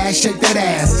 shake that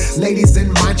ass. Ladies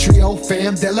in Montreal,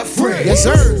 fam de la France. Yes,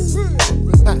 sir.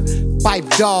 Pipe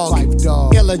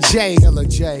dog. Illa J.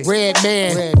 Red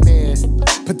man.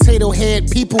 Potato head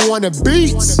people on the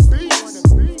beats.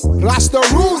 Rasta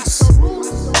Roots.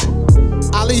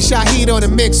 Ali Shaheed on the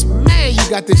mix. Man, you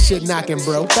got this shit knocking,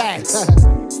 bro. Facts.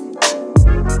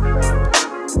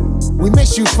 We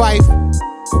miss you, Fife.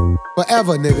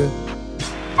 Forever, nigga.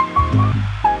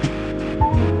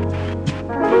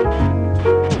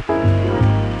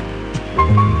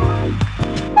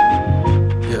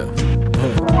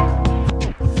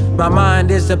 My mind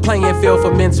is a playing field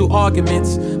for mental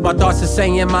arguments. My thoughts are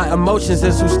saying my emotions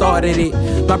is who started it.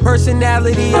 My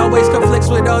personality always conflicts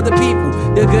with other people.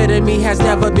 The good in me has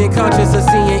never been conscious of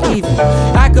seeing evil.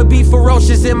 I could be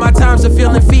ferocious in my times of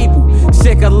feeling feeble.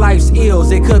 Sick of life's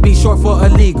ills, it could be short for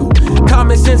illegal.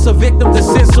 Common sense a victim to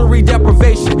sensory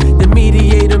deprivation. The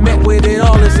mediator met with it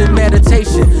all is in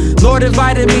meditation. Lord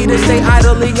invited me to stay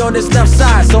idly on this left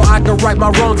side, so I could right my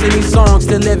wrongs in these songs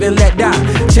to live and let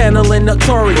die. Channeling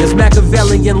notorious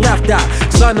Machiavellian left eye.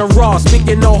 Son of Raw,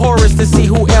 speaking no horrors to see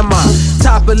who am I.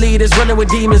 Top of leaders running with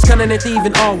demons, cunning and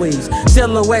thieving always.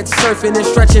 Silhouettes surfing and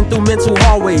stretching through mental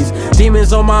hallways.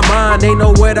 Demons on my mind, they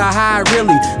know where to hide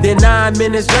really. Then 9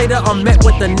 minutes later, I'm met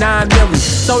with the 9 million.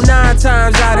 So 9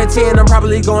 times out of 10, I'm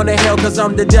probably going to hell cause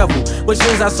I'm the devil. Which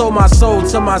means I sold my soul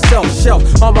to myself.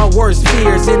 Shelf all my worst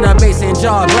fears in a mason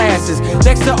jar glasses.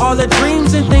 Next to all the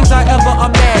dreams and things I ever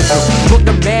imagined. Book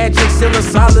of magic, still a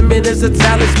Solomon is a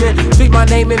talisman. Speak my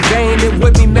name in vain, it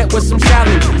would be met with some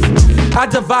challenges. I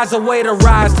devise a way to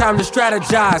rise, time to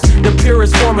strategize. The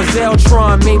purest form of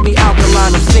Zeltron made me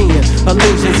alkaline. I'm seeing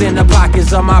illusions in the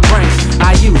pockets of my brain.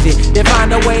 I use it, then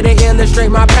find a way to illustrate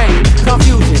my pain.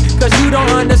 Confusion, cause you don't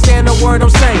understand the word I'm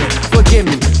saying. Forgive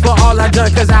me for all I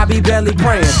done, cause I be barely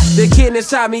praying. The kid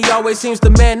inside me always seems to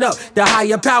man up. The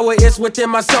higher power is within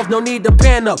myself, no need to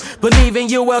pan up. Believe in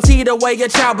ULT the way your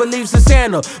child believes in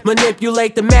Santa.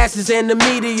 Manipulate the masses and the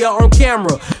media on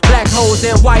camera. Black holes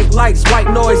and white lights,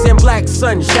 white noise and black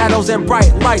sun, shadows and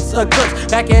bright lights, eclipse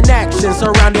back in action,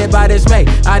 surrounded by dismay.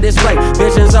 I display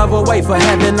visions of a way for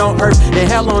heaven on earth and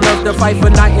hell on earth to fight for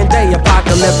night and day.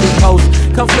 Apocalyptic post,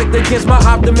 conflict against my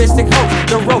optimistic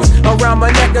hopes. The ropes around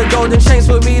my neck are golden chains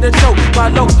for me to choke. My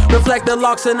looks reflect the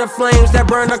locks and the flames that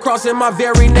burn across in my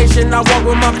very nation. I walk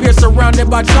with my peers surrounded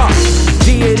by chalk.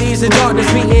 Deities and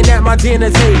darkness meeting at my dinner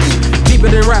table. Deeper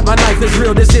than rap, my life is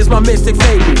real, this is my mystic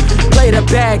fable. Play the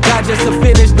bad guy just to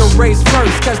finish the race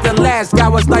first. Cause the last guy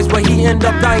was nice, but he ended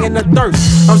up dying of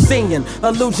thirst. I'm seeing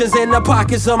illusions in the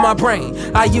pockets of my brain.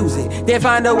 I use it, then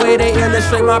find a way to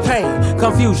illustrate my pain.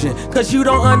 Confusion, cause you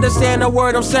don't understand the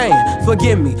word I'm saying.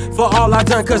 Forgive me for all I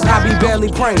done, cause I be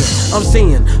barely praying. I'm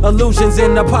seeing illusions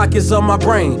in the pockets of my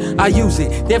brain. I use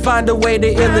it, then find a way to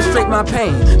illustrate my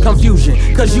pain.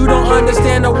 Confusion, cause you don't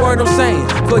understand the word I'm saying.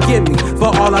 Forgive me for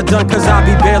all I done, cause I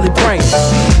be barely praying.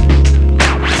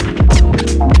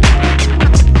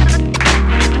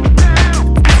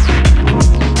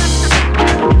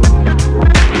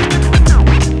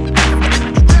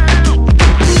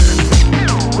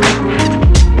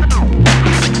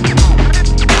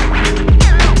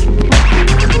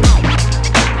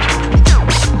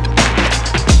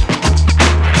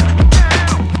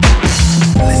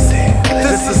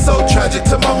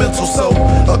 To my mental soul,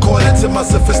 according to my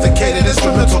sophisticated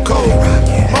instrumental code.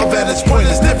 My vantage point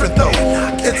is different though.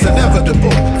 It's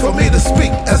inevitable for me to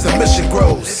speak as the mission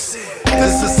grows.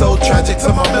 This is so tragic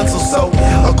to my mental soul,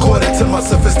 according to my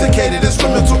sophisticated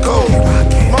instrumental code.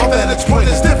 My vantage point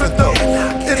is different though.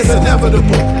 It's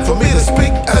inevitable for me to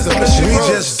speak as a mission grows.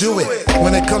 We just do it.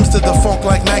 When it comes to the funk,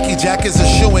 like Nike jackets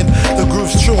are shoeing, the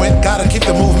groove's truant, gotta keep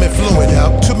the movement fluid.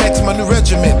 To makes my new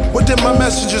regiment. Where did my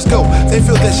messengers go? They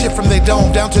feel that shit from their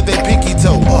dome down to their pinky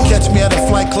toe. Catch me at a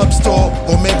flight club store,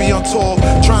 or maybe on tour,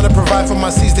 trying to provide for my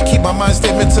C's to keep my mind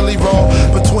stay mentally raw.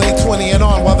 But 2020 and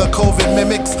on, while the COVID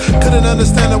mimics couldn't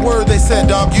understand a word they said,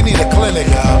 dog, you need a clinic.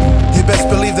 You best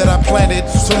believe that I planned it.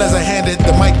 Soon as I handed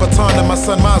the mic baton to my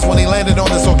son Miles when he landed on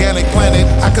this organic planet,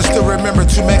 I can still remember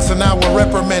 2 Mex and I were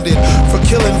reprimanded for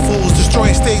killing fools,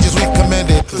 destroying stages we've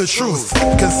commanded. The truth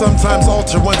can sometimes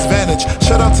alter one's vantage.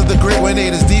 Shout out to the great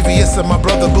 180s, Devious and my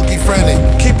brother Bookie Frantic,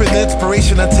 keeping the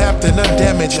inspiration untapped and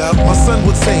undamaged. My son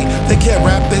would say they can't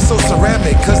rap, they so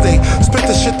ceramic, cause they spit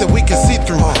the shit that we can see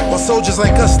through. While soldiers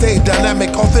like us stay dynamic,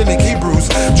 authentic Hebrews,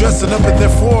 dressing up in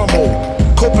their formal,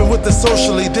 coping with the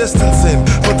socially distancing.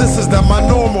 But this is not my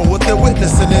normal. What they're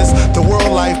witnessing is the world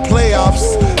life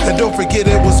playoffs. And don't forget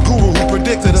it was Guru who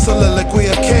predicted a soliloquy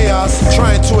of chaos,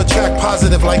 trying to attract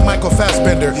positive like Michael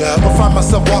Fassbender. But find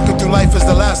myself walking through life as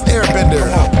the last airbender.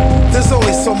 There's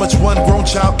only so much one grown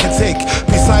child can take,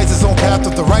 besides his own path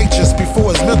of the righteous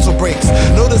before his mental breaks.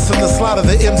 Noticing the slot of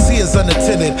the MC is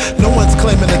unattended. No one's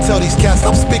claiming to tell these cats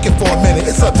I'm speaking for a minute.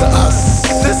 It's up to us.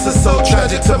 This is so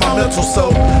tragic to my mental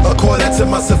soul, according to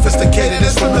my sophisticated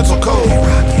instrumental code.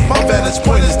 My vantage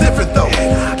point is different though.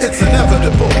 It's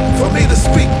inevitable for me to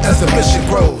speak as the mission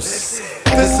grows.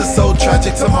 This is so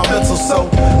tragic to my mental soul,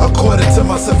 according to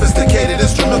my sophisticated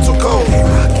instrumental code.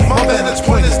 My vantage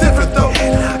point is different though.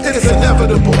 It's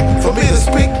inevitable for me to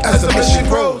speak as the mission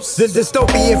grows. The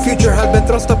dystopian future has been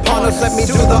thrust upon us. Let me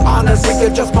do the honors,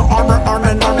 readjust my armor, arm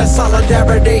in arm in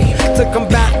solidarity to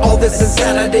combat all this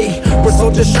insanity. We're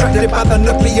so distracted by the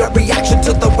nuclear reaction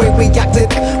to the way we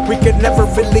acted. We could never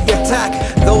really attack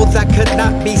those that could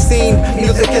not be seen.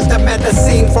 Music is the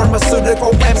medicine,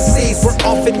 pharmaceutical MCs. We're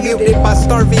often muted by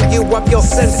starving you of your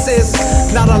senses,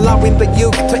 not allowing the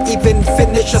youth to even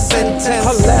finish finish a sentence.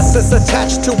 Unless it's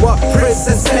attached to a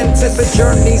prison sentence. The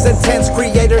journey's intense,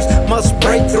 creators must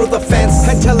break through the fence.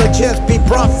 Intelligence be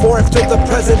brought forth to the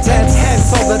present tense.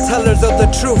 Hence all the tellers of the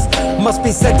truth must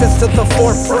be sentenced to the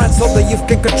forefront, so the youth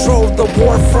can control the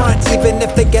war front. Even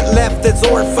if they get left as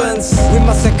orphans, we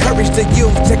must encourage the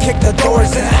youth to kick the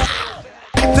doors in.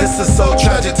 This is so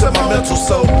tragic to my mental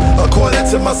soul. According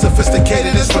to my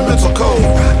sophisticated instrumental code,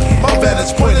 my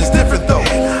vantage point is different though.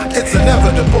 It's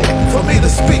inevitable for me to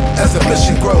speak as the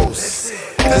mission grows.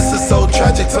 This is so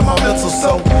tragic to my mental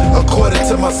soul. According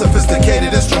to my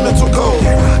sophisticated instrumental code,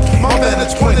 my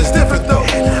vantage point is different though.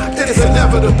 It's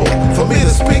inevitable for me to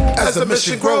speak as the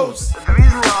mission grows. The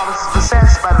reason why I was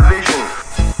possessed by the vision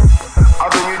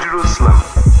of the New Jerusalem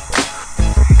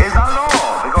is not at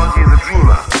all because he is a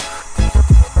dreamer.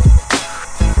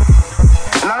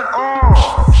 Not at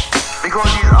all because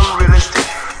he is unrealistic.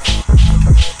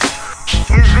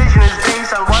 His vision is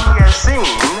based on what he has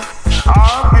seen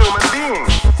of human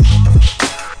beings.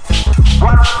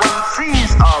 What one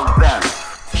sees of them,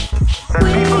 that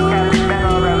people can be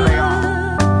better than they are.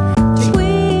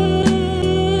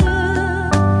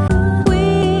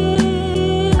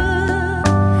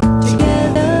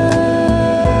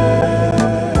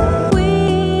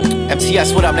 MTS,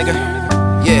 what up, nigga?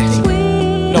 Yeah.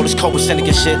 Know this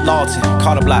co-syndicate shit, Lawton,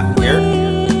 Carter Block, you heard?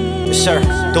 Yes, sir,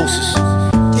 deuces.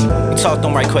 We talked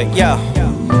them right quick, yeah.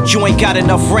 You ain't got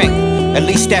enough rank. At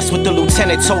least that's what the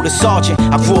lieutenant told the sergeant.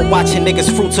 I grew up watching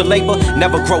niggas fruits of labor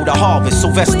never grow to harvest.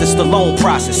 Sylvester Stallone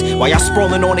process. While y'all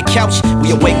sprawling on the couch,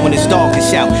 we awake when it's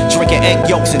darkest out, drinking egg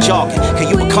yolks and jogging. Can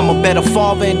you become a better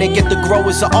father and then get to grow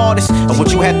as an artist? Or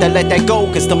would you have to let that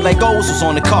go cause them Legos was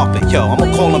on the carpet? Yo,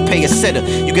 I'ma call and pay a sitter.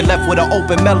 You get left with an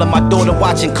open melon. My daughter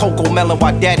watching Coco Melon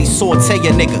while daddy saute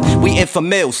a nigga. We in for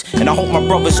meals, and I hope my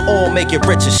brothers all make it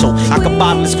richer, so I can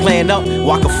bottle this plan up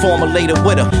or I can formulate it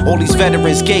with her. All these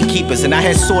veterans gatekeepers, and I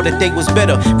had saw that they was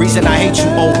bitter. Reason I hate you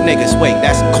old niggas. Wait,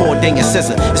 that's Cordain and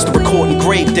Scissor. It's the recording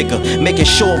grave digger, making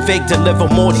sure vague deliver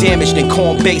more damage than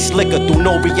corn-based liquor through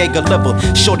Noriega liver.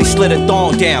 Shorty slid her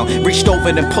thong down, reached over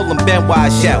and pulled them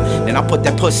Benoit out. Then I put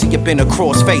that pussy up in a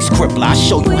cross-face crippler. I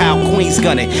show you how Queens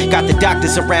gunning. Got the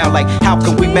doctors around like, how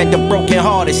can we mend a broken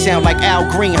heart? It sound like Al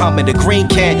Green humming. The green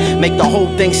can make the whole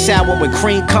thing sour when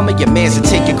cream coming. Your man's to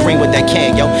take your green with that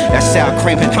can, yo. That's sour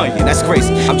cream and onion, that's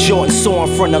crazy. I'm Jordan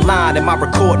soaring from the line in my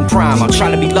recording prime. I'm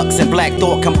trying to be Lux and Black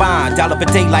Thought combined. Dollar per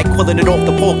day like quilling it off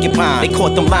the porcupine. They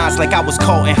caught them lines like I was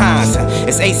caught in Hines.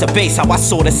 It's ace of base, how I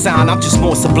saw the sign. I'm just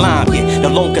more sublime, yeah. The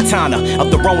lone katana of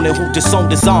the Ronin who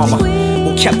disowned his armor,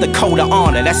 who kept the code of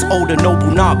honor. That's older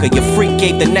Nobunaga. Your freak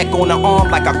gave the neck on the arm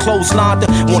like I clotheslined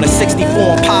her. Want a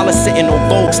 64 Impala sitting on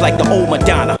Vogues like the old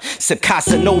Madonna. Sip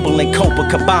Casa Noble and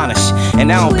Copacabana.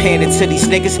 And I don't pander to these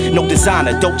niggas, no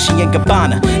designer, Dolce and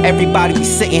Gabbana. Everybody be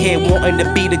sitting here wanting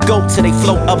to be the GOAT till they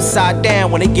float upside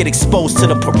down when they get exposed to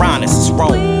the piranhas. It's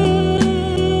wrong.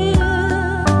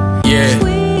 Yeah.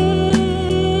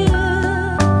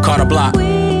 Carter Block,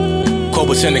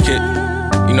 Cobra Syndicate.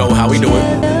 You know how we do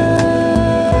it.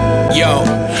 Yo,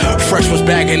 Fresh was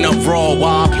bagging up raw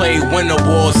while I played Winter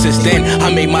Wars. Since then,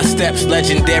 I made my steps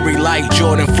legendary like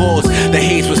Jordan 4s. The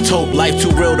haze was taupe, life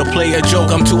too real to play a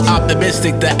joke. I'm too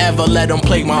optimistic to ever let them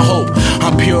play my hope.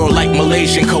 I'm pure like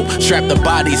Malaysian coke. Strap the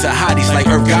bodies of hotties like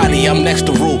Irv Gotti. I'm next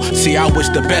to rule. See, I wish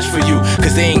the best for you,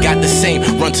 cause they ain't got the same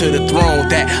run to the throne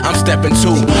that I'm stepping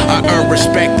to. I earn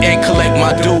respect and collect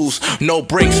my dues. No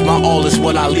breaks, my all is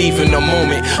what I leave in a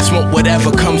moment. Smoke whatever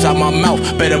comes out my mouth,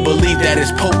 better believe that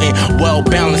it's potent. Well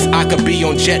balanced, I could be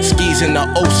on jet skis in the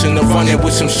ocean, or running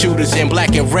with some shooters in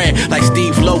black and red like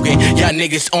Steve Logan. Y'all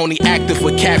niggas only active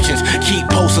with captions. Keep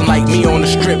posting like me on the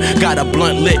strip. Got a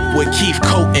blunt lit with Keith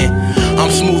Coating. I'm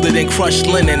smoother than crushed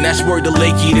linen. That's word to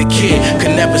Lakey the kid.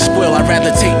 Could never spoil, I'd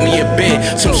rather take me a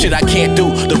bit. Some shit I can't do,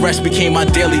 the rest became my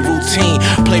daily routine.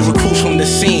 Play recruits from the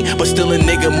scene, but still a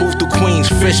nigga move through Queens,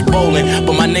 fish bowling.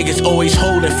 But my niggas always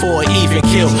holding for an even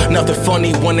kill. Nothing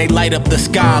funny when they light up the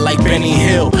sky like Benny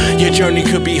Hill. Your journey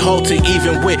could be halted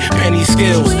even with penny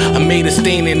skills. I made a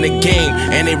stain in the game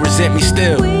and they resent me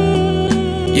still.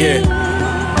 Yeah.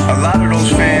 A lot of those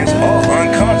fans are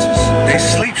unconscious. They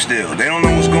sleep still. They don't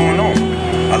know what's going on.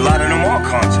 A lot of them are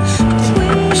conscious.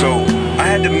 So I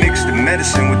had to mix the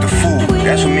medicine with the food.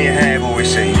 That's what me and Hav always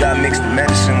say. You gotta mix the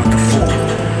medicine with the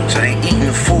food. So they eating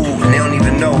the food and they don't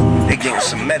even know they getting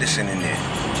some medicine in there.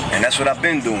 And that's what I've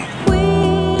been doing.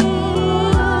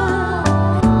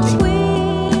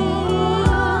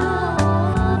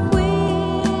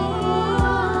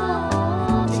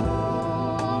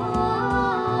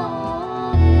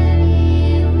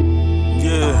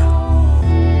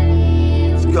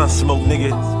 Smoke,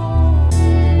 nigga.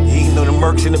 You eating on the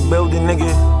Merc Sharks in the building, nigga.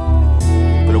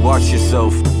 Better watch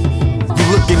yourself. You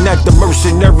looking at the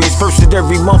mercenaries. First of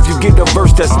every month you get a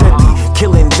verse that's steady.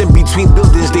 Killings in between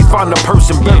buildings, they find a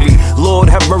person buried. Lord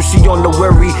have mercy on the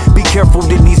weary. Be careful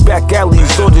in these back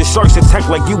alleys, or the sharks attack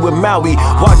like you in Maui.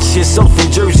 Watch yourself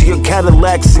in Jersey or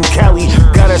Cadillacs in Cali.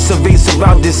 Gotta survey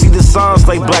surroundings, see the signs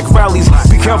like black rallies.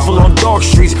 Be careful on dark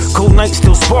streets, cold nights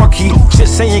still sparky.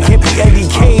 Just saying can't be Eddie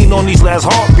Kane on these last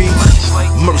heartbeats.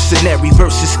 Mercenary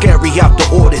versus scary, out the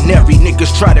ordinary.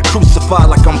 Niggas try to crucify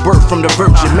like I'm birthed from the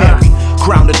Virgin Mary.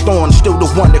 Crown of thorns, still the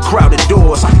one that crowded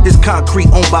doors. His concrete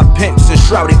owned by pimps and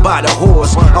shrouded by the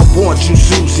whores. I warned you,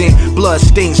 Susan, blood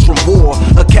stains from war,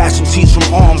 or casualties from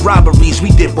armed robberies we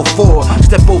did before.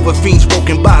 Step over fiends,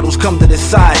 broken bottles, come to the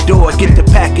side door. Get the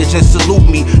package and salute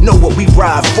me, know what we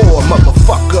ride for,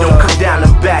 motherfucker. Don't come down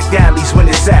them back alleys when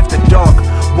it's after dark.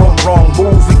 One wrong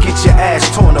move and get your ass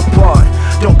torn apart.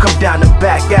 Don't come down the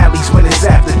back alleys when it's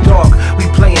after dark. We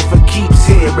playing for keeps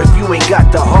here if you ain't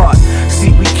got the heart.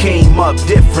 See, we came up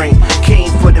different.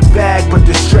 Came for the bag, but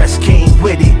the stress came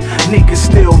with it. Niggas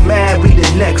still mad, we the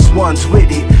next ones with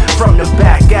it. From the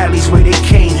back alleys where they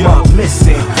came up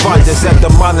missing. Find us at the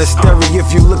monastery.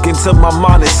 If you look into my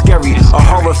mind, it's scary. A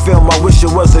horror film, I wish it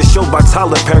was a show by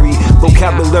Tyler Perry.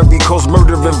 Vocabulary calls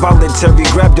murder involuntary.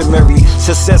 Grab the Mary.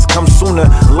 Success comes sooner,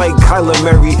 like Kyler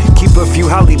Murray. Keep a few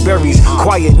holly berries.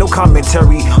 Quiet, no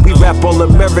commentary. We rap all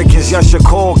Americans, y'all should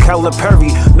call Calipari.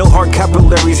 No hard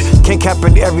capillaries, can't cap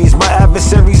in Aries. My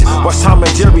adversaries, watch Tom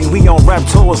and Jerry. We on rap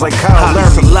tours like Kyle Larry.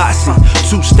 Selassie,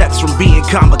 2 steps from being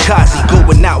kamikaze.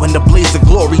 Going out in the blaze of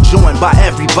glory, joined by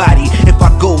everybody. If I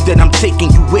go, then I'm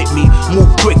taking you with me. Move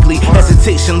quickly,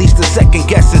 hesitation leads to second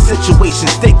guessing. Situation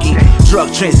sticky.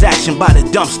 Drug transaction by the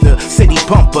dumpster, city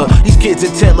pumper. These kids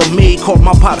are tailor-made, called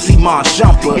my popsy Mon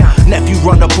Shumper. Nephew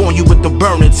run up on you with the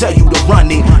burner, tell you to run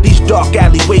it. These dark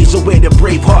alleyways are where the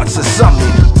brave hearts are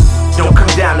summoned. Don't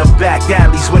come down the back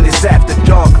alleys when it's after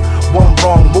dark. One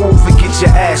wrong move and get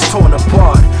your ass torn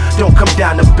apart. Don't come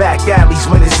down the back alleys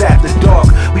when it's after dark.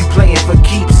 We playing for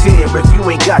keeps here if you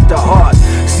ain't got the heart.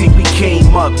 See, we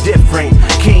came up different.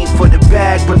 Came for the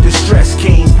bag, but the stress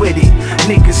came with it.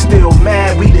 Niggas still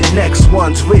mad, we the next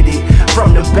ones with it.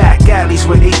 From the back alleys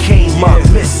where they came up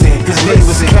missing. His name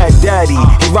was Cat Daddy.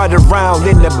 He ride around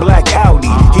in the black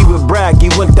Audi. He would brag, he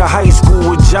went to high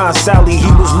school with John Sally.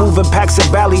 He was moving packs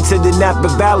of Bali to the Napa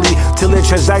Valley till the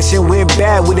transaction went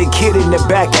bad with a kid in the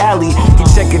back alley. He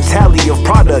checked a tally of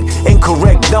product,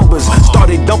 incorrect numbers.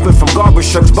 Started dumping from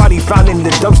garbage trucks, body found in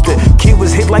the dumpster. Kid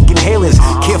was hit like inhalants,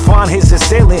 can't find his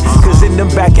assailant, cause in them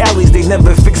back alleys they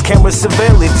never fix camera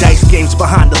surveillance. Dice games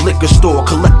behind the liquor store,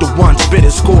 collect the ones, bid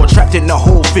a score. Trapped in the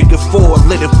whole figure 4,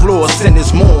 littered floors,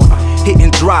 sinners mourn.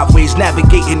 Hitting driveways,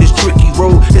 navigating this tricky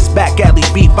road. This back alley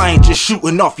beef, I ain't just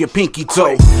shooting off your pinky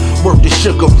toe. Word to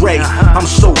Sugar Ray, I'm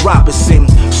so Robinson.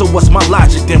 So what's my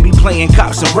logic then? We playing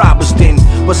cops and robbers then.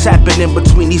 What's happening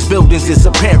between these buildings is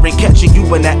apparent. Catching you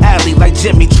in the alley like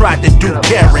Jimmy tried to do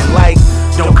Karen. Like,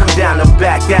 don't come down the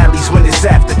back alleys when it's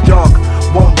after dark.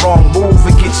 One wrong move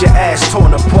and get your ass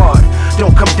torn apart.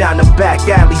 Don't come down the back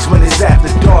alleys when it's after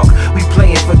dark. We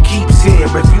playing for keeps here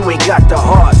if you ain't got the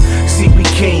heart. See, we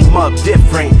came up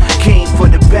different. Came for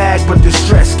the bag, but the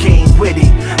stress came with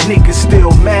it. Niggas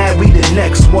still mad, we the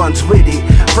next ones with it.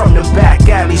 From the back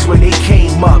alleys where they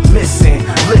came up missing.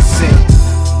 Listen.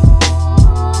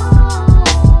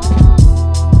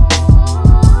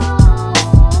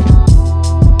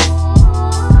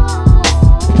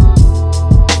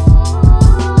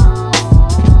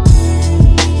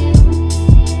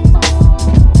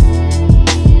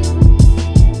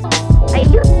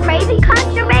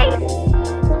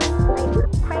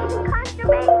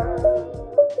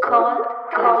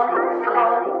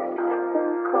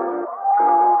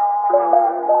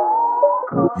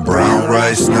 Brown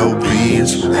rice, no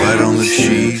beans, white on the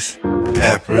cheese.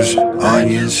 Peppers,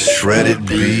 onions, shredded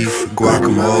beef.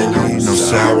 Guacamole, no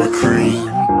sour cream.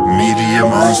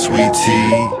 Medium on sweet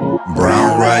tea.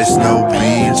 Brown rice, no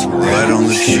beans, white on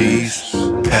the cheese.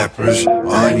 Peppers,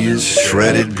 onions,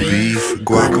 shredded beef.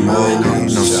 Guacamole,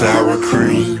 no sour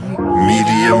cream.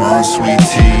 Medium on sweet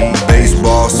tea.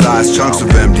 Baseball sized chunks of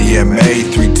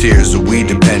MDMA. 3 tiers of weed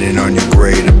depending on your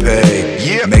grade of pay.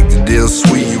 Make the deal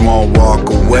sweet, you won't walk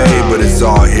away, but it's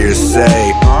all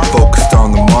hearsay. Focused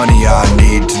on the money I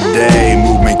need today.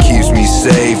 Movement keeps me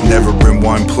safe, never in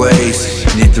one place.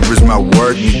 Neither is my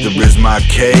work, neither is my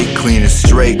cake. Clean and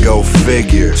straight, go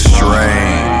figure.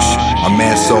 Strange. A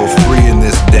man so free in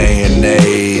this day and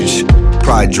age.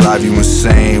 Probably drive you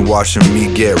insane watching me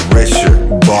get richer.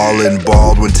 Ballin'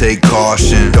 Baldwin, take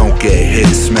caution. Don't get hit,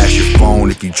 smash your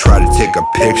phone if you try to take a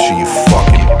picture, you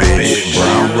fucking bitch.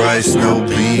 Brown rice, no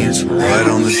beans, right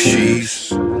on the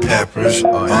cheese. Peppers,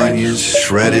 onions,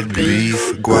 shredded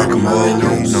beef.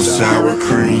 Guacamole, no sour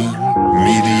cream.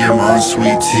 Medium on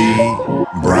sweet tea.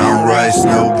 Brown rice,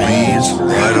 no beans,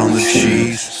 right on the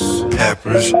cheese.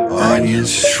 Peppers, onions,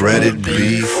 shredded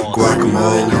beef.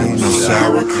 Guacamole, no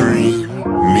sour cream.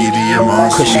 Medium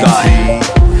on sweet tea.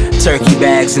 Turkey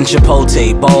bags and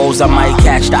chipotle bowls. I might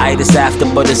catch the itis after,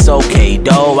 but it's okay,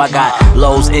 though. I got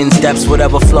lows, ins, depths,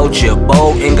 whatever floats your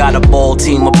boat. Ain't got a ball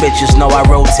team of bitches, know I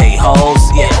rotate hoes.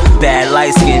 Yeah, bad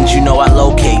light skins, you know I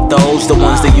locate those. The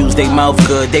ones that use they mouth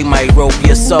good, they might rope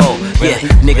your soul. Yeah,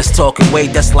 niggas talking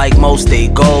weight, that's like most they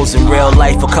goals. In real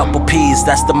life, a couple P's,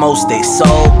 that's the most they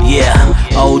sold. Yeah,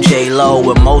 OJ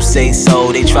Low and most say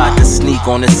so. They tried to sneak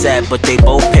on the set, but they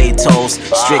both paid tolls.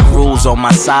 Strict rules on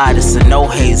my side, it's a no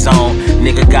hate zone.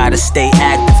 Nigga gotta stay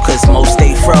active, cause most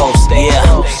stay froze.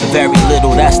 Yeah, very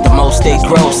little, that's the most they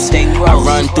gross. I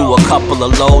run through a couple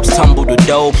of loads, tumble the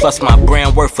dough, plus my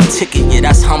brand worth a ticket, yeah,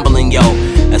 that's humbling, yo.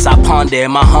 As I ponder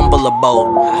in my humble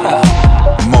abode.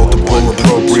 Multiple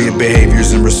appropriate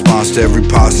behaviors in response to every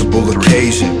possible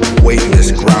occasion.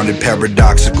 Weightless, grounded,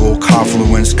 paradoxical,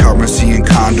 confluence, currency and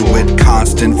conduit,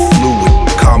 constant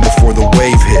fluid, calm before the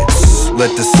wave hits.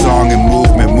 Let the song and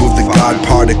movement move the God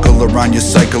particle around your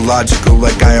psychological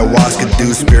like ayahuasca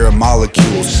do, spirit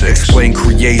molecules. Explain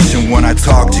creation when I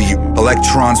talk to you.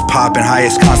 Electrons pop in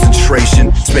highest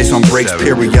concentration. Space on breaks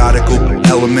periodical.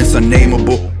 Elements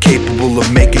unnameable. Capable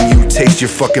of making you taste your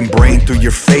fucking brain through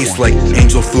your face like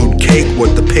angel food cake.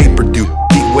 What the paper do?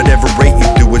 Eat whatever rate you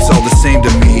do, it's all the same to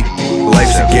me.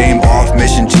 Life's a game, off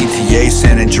mission, GTA,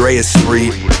 San Andreas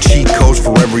spree. Cheat codes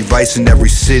for every vice in every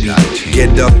city.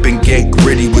 Get up and get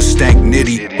gritty with stank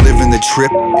nitty. Living the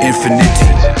trip,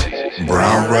 infinity.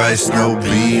 Brown rice, no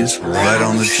beans, right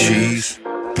on the cheese.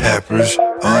 Peppers,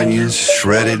 onions,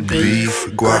 shredded beef.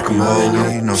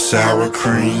 Guacamole, no sour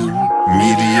cream.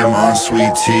 Medium on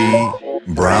sweet tea.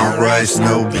 Brown rice,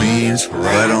 no beans,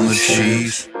 right on the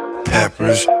cheese.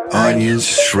 Peppers, onions,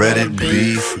 shredded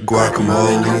beef.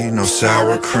 Guacamole, no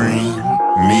sour cream.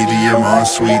 Medium on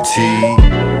sweet tea.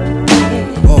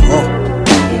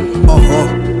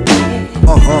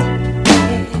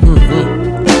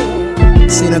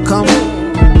 See them come,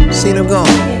 see them go.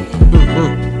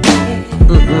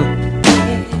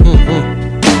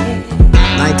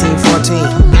 1914,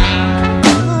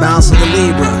 bounce of the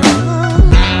Libra.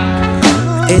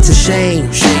 It's a shame.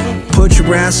 Put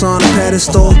your ass on a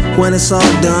pedestal when it's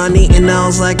all done. Eating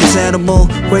L's like it's edible.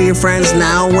 Where your friends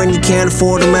now when you can't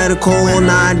afford a medical?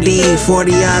 9D,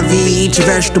 40 IV, eat your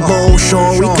vegetable.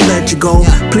 Sure, we can let you go.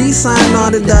 Please sign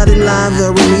on the dotted line.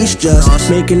 The release just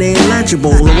making it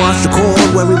illegible. And watch the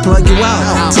cord where we plug you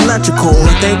out. It's electrical.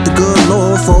 I thank the good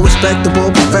Lord for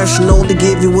respectable professional to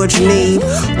give you what you need.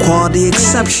 Quality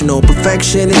exceptional,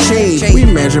 perfection and shade. We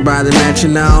measure by the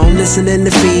metronome, listening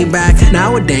to feedback.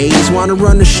 Nowadays, wanna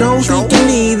run the show? Think you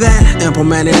need that?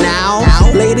 Implement it now.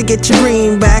 Later get your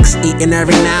greenbacks, eating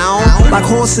every now. Like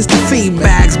horses to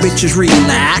feedbacks, bitches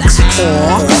relax.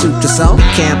 Or suit yourself,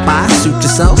 can't buy, suit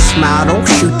yourself. Smile, don't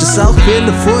shoot yourself in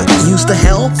the foot. Use the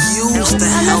help. Use the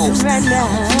help.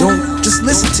 Don't just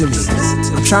listen to me.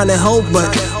 I'm trying to help,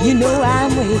 but you know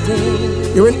I'm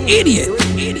waiting. You're an idiot.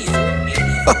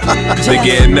 They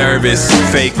getting nervous,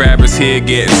 fake rappers here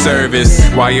getting service.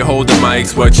 While you hold the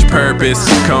mics, what's your purpose?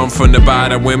 Come from the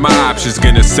bottom when my options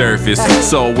gonna surface.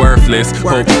 So worthless,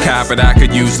 hope you cop it, I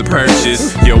could use the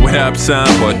purchase. Yo, what up son,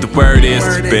 what the word is?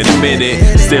 Been a minute,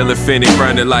 still infinite,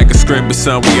 running like a scrimper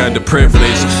son, we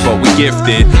underprivileged. But we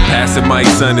gifted, passing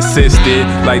mics unassisted.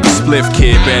 Like the spliff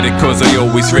kid, better cause I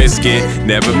always risk it.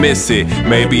 Never miss it,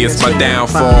 maybe it's my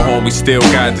downfall. Homie still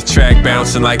got the track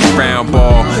bouncing like a round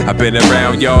ball. I've been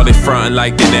around y'all, they frontin'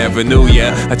 like they never knew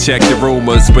ya. I check the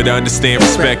rumors, but understand,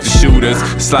 respect the shooters.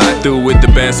 Slide through with the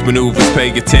best maneuvers, pay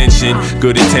attention.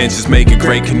 Good intentions make a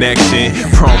great connection.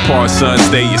 Prompt part, son,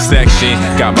 stay your section.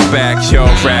 Got my back, y'all,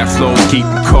 rap flows, keep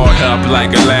them caught up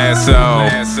like a lasso.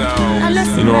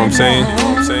 You know what I'm saying?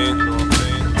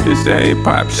 It's that hip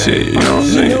hop shit, you know what I'm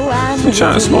saying? I'm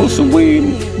trying to smoke some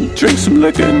weed, drink some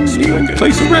liquor, and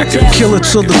play some records. Killer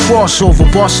to the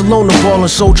crossover, Barcelona ballin'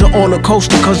 soldier on a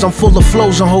coaster, cause I'm full of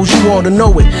flows and hoes, you ought to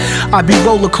know it. I be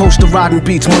roller coaster riding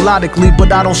beats melodically,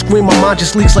 but I don't scream, my mind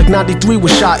just leaks like 93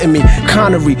 was shot in me.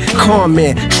 Connery, con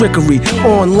man, trickery,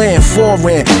 on land,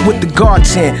 foreign, with the guard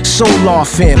tan, solar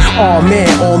fan. All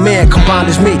man, combined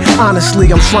as me.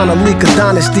 Honestly, I'm trying to leak a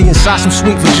dynasty inside some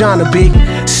sweet vagina, B.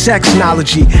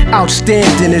 Sexnology,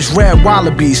 outstanding as red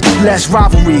wallabies. Less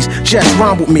rivalries, just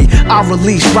rhyme with me. I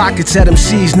release rockets at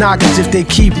MCs noggins. If they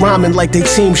keep rhyming like they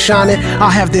team shining, I'll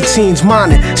have their teens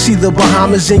mining. See the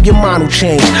Bahamas and your mind will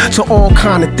change to all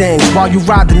kind of things. While you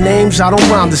ride the names, I don't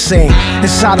rhyme the same.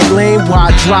 Inside a lane where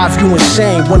I drive you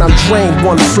insane. When I'm drained,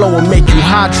 one flow will make you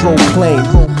hydroplane.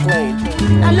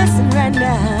 Now listen right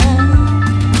now.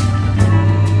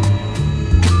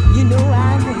 You know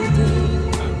I'm waiting.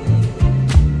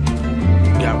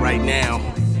 Yeah, right now.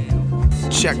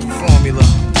 Check the formula.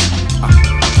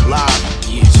 Live.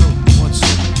 Yeah. 1, 2,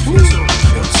 1, 2.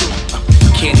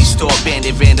 Candy store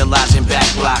bandit vandalizing back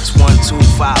blocks. 1, 2,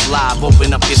 5 live,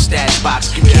 open up your stash box.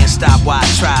 Can't stop while I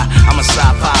try, I'm a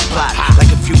sci-fi plot.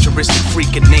 Like a futuristic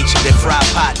freak of nature that fry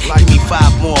pot. Give me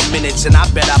 5 more minutes and I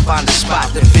bet I find a spot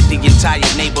that fit the entire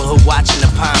neighborhood watching the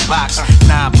pine box.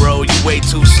 Nah bro, you way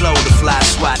too slow to fly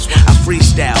swatch. I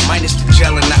freestyle, minus the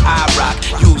gel and the eye rock.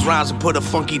 Use rhymes and put a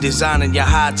funky design in your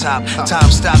high top.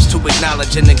 Time stops to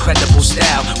acknowledge an incredible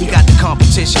style. We got the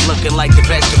competition looking like the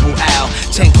vegetable owl.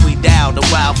 10 Quee down, the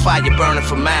wildfire burning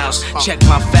for miles. Check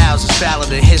my files, it's valid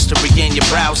in history in your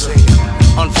browser.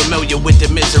 Unfamiliar with the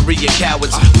misery of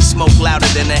cowards. We smoke louder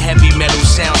than a heavy metal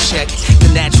sound check.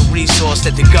 The natural resource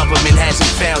that the government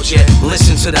hasn't found yet.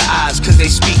 Listen to the eyes, cause they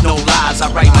speak no lies.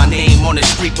 I write my name on the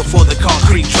street before the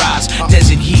concrete dries.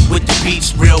 Desert heat with the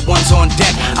beats, real ones on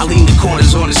deck. I lean the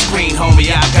corners on the screen,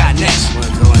 homie, I got next.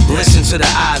 Listen to the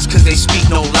eyes, cause they speak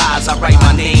no lies. I write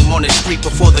my name on the street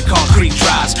before the concrete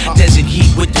dries. Desert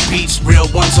heat with the beats, real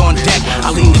ones on deck.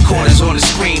 I lean the corners on the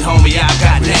screen, homie, I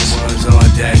got next. Ones on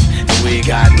deck, and we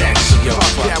got next. Yo,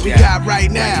 yeah, we got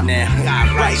right now.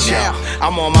 Right now.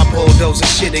 I'm on my bulldozer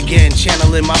shit again.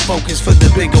 Channeling my focus for the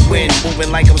bigger win.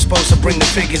 Moving like I'm supposed to bring the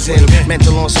figures in.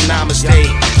 Mental on some namaste.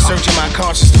 Searching my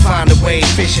conscience to find a way.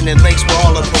 Fishing in lakes where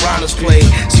all the piranhas play.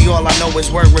 See, all I know is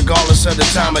work regardless of the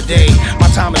time of day. My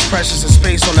time is precious in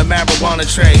space on the marijuana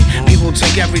tray. People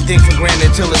take everything for granted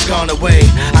till it's gone away.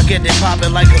 I get it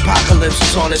popping like apocalypse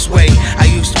is on its way. I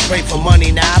used to pray for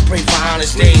money, now I pray for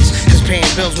honest days. Cause paying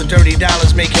bills with dirty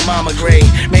dollars make your mama gray.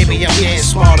 Maybe I'm getting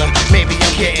smarter, maybe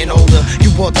I'm getting older. You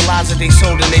bought the lies that they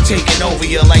sold and they taking over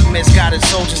you. Like misguided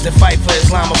soldiers that fight for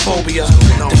Islamophobia.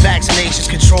 The vaccinations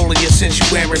controlling you since you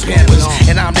wearing Pampers.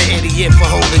 And I'm the idiot for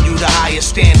holding you to higher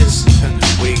standards.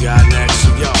 We got next,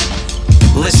 yo.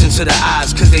 Listen to the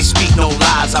eyes, cause they speak no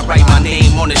lies. I write my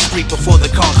name on the street before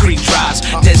the concrete dries.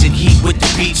 Desert heat with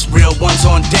the beats, real ones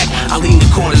on deck. I lean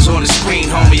the corners on the screen,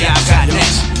 homie, I got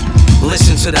next.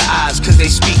 Listen to the eyes, cause they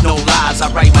speak no lies. I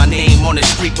write my name on the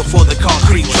street before the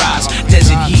concrete dries.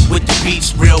 Desert heat with the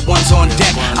beats, real ones on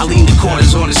deck. I lean the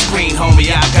corners on the screen,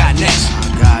 homie, I got next.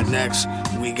 I got next,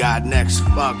 we got next,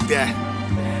 fuck that.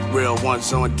 Real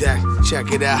ones on deck,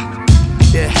 check it out.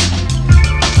 Yeah,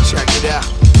 check it out.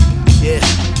 Yeah.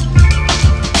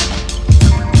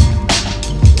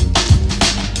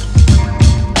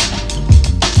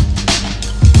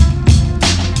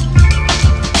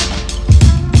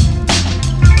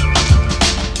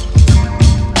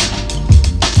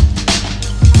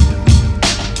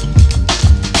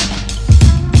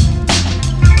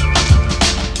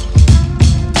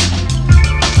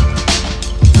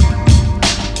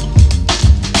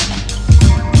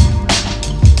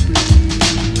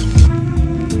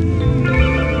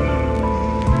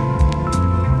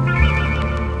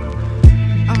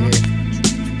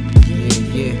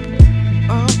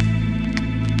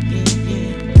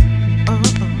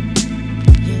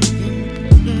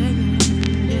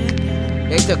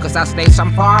 Took us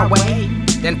from far away,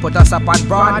 then put us up on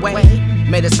Broadway.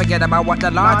 Made us forget about what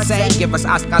the Lord say. Give us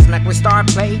Oscars, make we star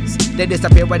plays. They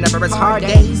disappear whenever it's hard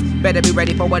days. Better be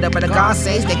ready for whatever the God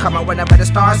says. They come out whenever the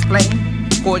stars play.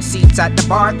 Court seats at the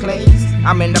Barclays.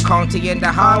 I'm in the county in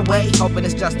the hallway, hoping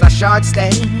it's just a short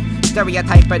stay.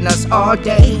 Stereotyping us all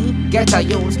day. Get a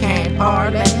use, can't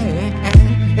parlay.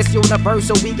 It's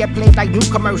universal, we get played like new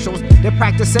commercials. They're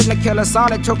practicing to kill us,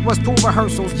 all it took was 2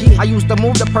 rehearsals. I used to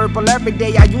move the purple every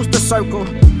day, I used to circle.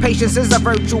 Patience is a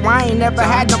virtue, I ain't never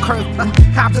had no curfew.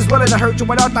 Cops is willing to hurt you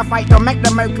without the fight, don't make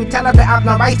them murk you. Tell them that I've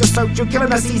no right to search you,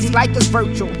 killing us easy like this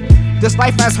virtual. This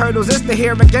life has hurdles, it's the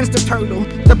hare against the turtle.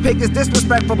 The pig is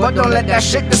disrespectful, but don't let that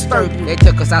shit disturb you. They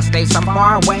took us out states from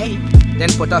far away, then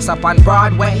put us up on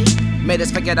Broadway. Made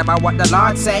us forget about what the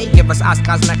Lord say. Give us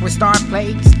Oscars like we star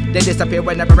plays. They disappear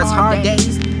whenever it's hard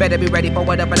days. Better be ready for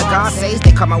whatever the God says.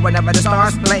 They come out whenever the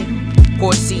stars play.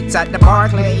 Court seats at the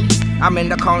Barclays. I'm in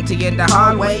the county in the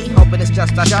hallway, hoping it's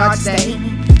just a short stay.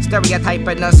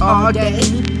 Stereotyping us all day.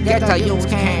 Get a youth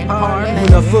can't parlay.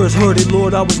 When I first heard it,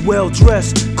 Lord, I was well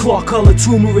dressed. Claw colored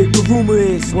turmeric, the rumor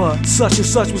is what? Such and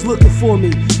such was looking for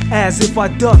me. As if I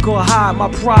duck or hide, my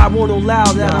pride won't allow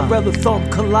that. I'd rather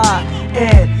thump, collide,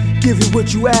 and give you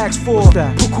what you asked for.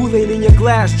 Put Kool-Aid in your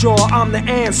glass jar, I'm the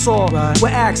answer. Right.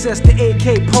 With access to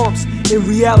AK pumps. In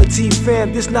reality,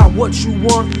 fam, this not what you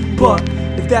want. But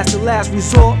if that's the last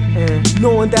resort,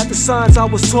 knowing that the signs I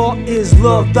was taught is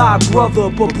love thy brother.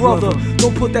 But brother,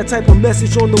 don't put that type of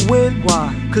message on the wind.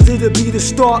 Why? Cause it'll be the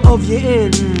start of your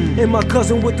end. And my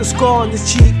cousin with the scar on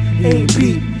his cheek ain't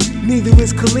beat. Neither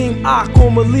is Kaleem, Ak,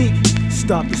 or Malik.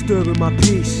 Stop disturbing my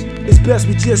peace. It's best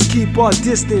we just keep our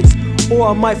distance, or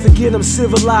I might forget I'm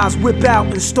civilized, whip out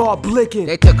and start blicking.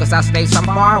 They took us out states from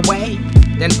far away,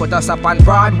 then put us up on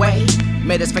Broadway.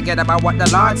 Made us forget about what the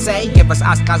Lord say. Give us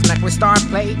Oscars like we star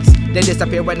plays. They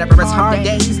disappear whenever it's hard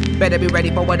days. Better be ready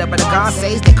for whatever the God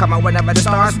says. They come out whenever the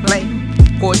stars play.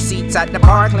 Court seats at the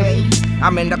Barclays.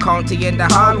 I'm in the county in the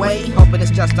hallway, hoping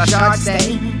it's just a short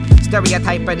stay.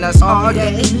 Stereotyping us all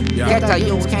day. Get a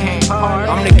youth can't parlay.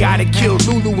 I'm the guy that killed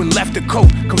Lulu and left the coat.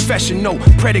 Confession note,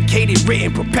 predicated,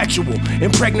 written, perpetual.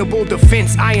 Impregnable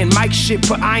defense, iron mic shit,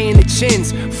 put iron the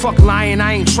chins. Fuck lying,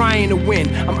 I ain't trying to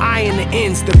win. I'm eyeing the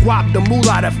ends, the guap, the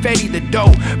moolah, the fetty, the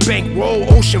dough. Bankroll,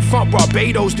 ocean front,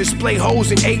 Barbados, display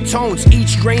hoes in 8 tones.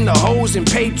 Each drain the hose and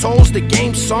pay tolls. The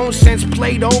game sewn since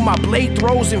Play-Doh. My blade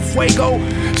throws in fuego.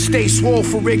 Stay swole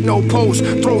for rig, no pose.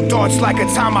 Throw darts like a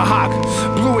tomahawk.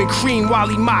 Blue and cream while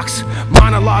he mocks.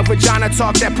 Monologue, vagina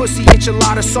talk, that pussy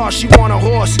enchilada sauce. She want a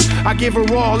horse. I give her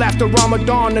all after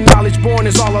Ramadan. The knowledge born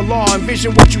is all a law.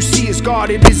 Envision what you see as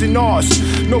God, it isn't ours.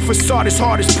 No facade as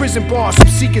hard as prison bars. Some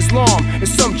seek Islam and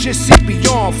some just seek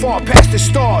beyond, far past the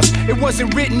stars. It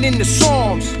wasn't written in the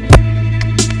Psalms.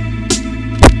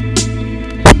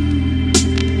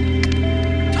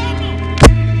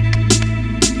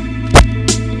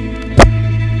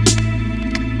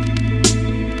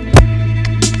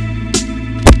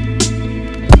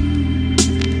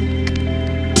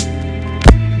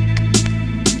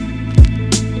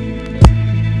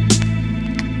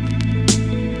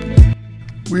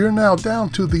 We are now down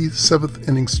to the 7th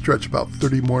inning stretch, about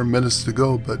 30 more minutes to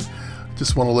go, but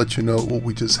just want to let you know what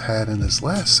we just had in this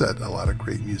last set. A lot of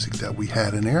great music that we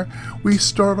had in there. We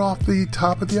start off the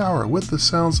top of the hour with the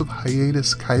sounds of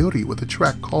Hiatus Coyote with a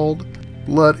track called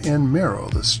Blood and Marrow,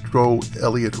 the Stro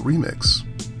Elliott remix.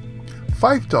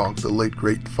 Fife Dog, the late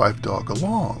great Fife Dog,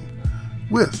 along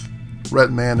with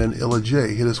Redman and Illa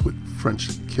J, hit us with French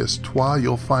Kiss Toi.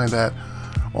 You'll find that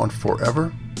on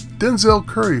Forever. Denzel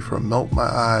Curry from Melt My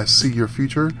Eyes, See Your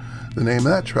Future. The name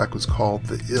of that track was called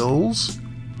The Ills.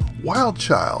 Wild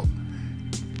Child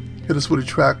hit us with a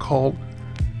track called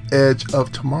Edge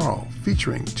of Tomorrow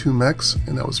featuring 2Mex,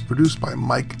 and that was produced by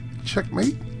Mike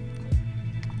Checkmate.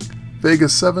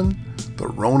 Vegas 7, The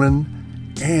Ronin,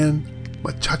 and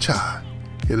Machacha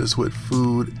hit us with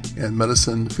Food and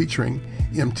Medicine featuring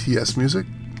MTS Music.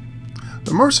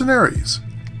 The Mercenaries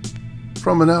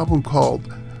from an album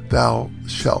called Thou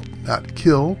Shalt Not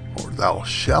Kill, or Thou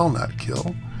Shall Not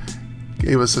Kill,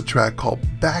 gave us a track called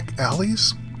Back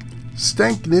Alleys.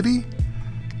 Stank Nitty,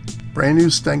 brand new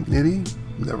Stank Nitty,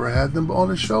 never had them on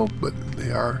the show, but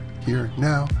they are here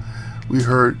now. We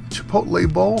heard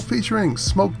Chipotle Bowl featuring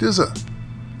Smoke Dizza.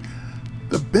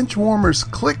 The Benchwarmers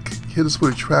Click hit us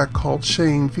with a track called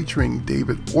Shane featuring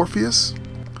David Orpheus.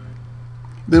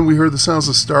 Then we heard the sounds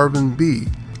of Starvin' Bee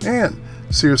and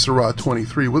Sear Sarah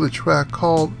 23 with a track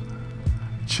called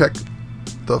Check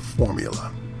the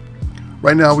Formula.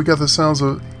 Right now we got the sounds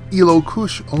of Elo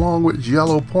Kush along with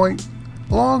Giallo Point,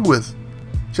 along with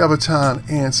Jabatan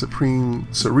and Supreme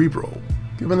Cerebro,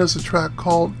 giving us a track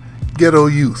called Ghetto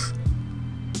Youth.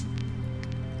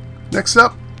 Next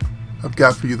up, I've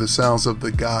got for you the sounds of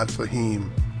the God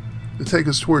Fahim to take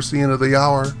us towards the end of the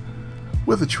hour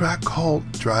with a track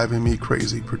called Driving Me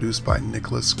Crazy, produced by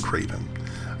Nicholas Craven.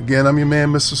 Again, I'm your man,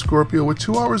 Mr. Scorpio, with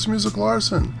 2 hours musical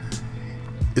arson.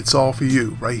 It's all for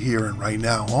you, right here and right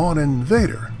now on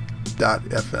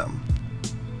Invader.fm.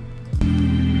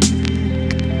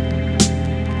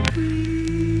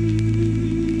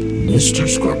 Mr.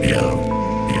 Scorpio.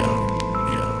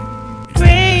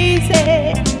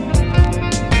 Crazy.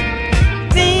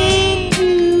 Things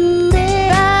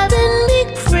driving me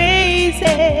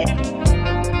crazy.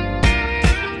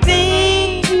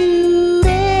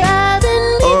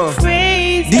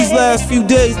 last few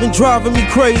days been driving me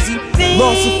crazy.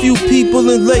 Lost a few people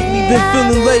and lately been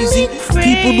feeling lazy.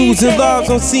 People losing lives,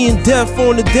 I'm seeing death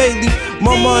on the daily.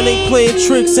 My mind ain't playing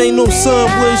tricks, ain't no sun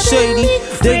blowing shady.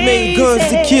 They made guns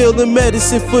to kill and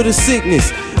medicine for the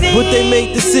sickness, but they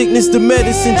make the sickness the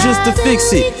medicine just to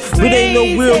fix it. But ain't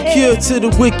no real cure to the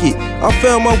wicked. I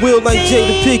found my will like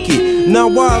Jada Pickett. Now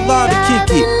why lie to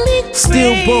kick it?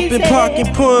 Still bumping,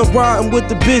 pockin' pun, riding with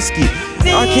the biscuit.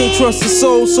 I can't trust a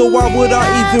soul, so why would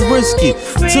I even risk it?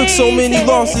 Took so many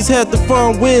losses, had to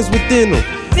find wins within them.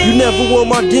 You never wore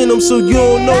my denim, so you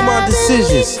don't know my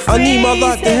decisions. I need my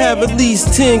lot to have at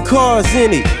least 10 cars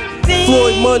in it.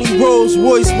 Floyd Money, Rolls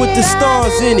Royce with the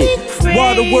stars in it.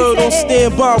 While the world on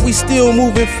standby, we still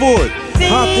moving forward.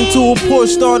 Hopped into a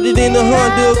Porsche, started in a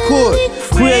Honda Accord.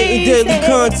 Creating daily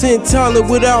content, talent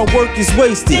without work is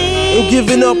wasted. And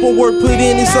giving up on work put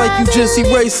in, it's like you just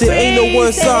erase it. Ain't no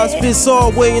one size fits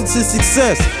all way into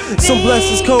success. Some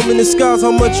blessings come in the skies,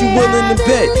 how much you willing to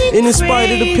bet? And in spite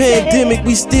of the pandemic,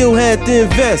 we still had to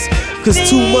invest. Cause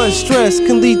too much stress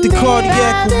can lead to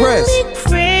cardiac arrest.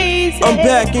 I'm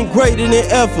back and greater than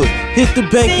ever. Hit the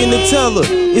bank and the teller.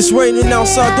 It's raining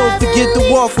outside, don't forget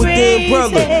to walk with the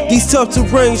umbrella. These tough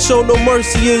terrains show no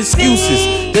mercy or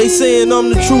excuses. They saying I'm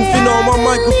the truth in all my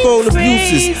microphone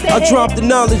abuses. I dropped the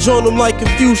knowledge on them like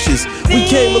Confucius. We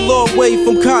came a long way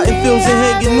from cotton fields and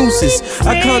hanging nooses.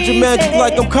 I conjure magic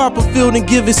like I'm Copperfield and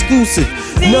give exclusive.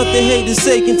 Nothing haters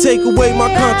say can take away my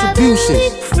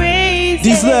contributions.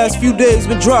 These last few days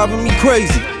been driving me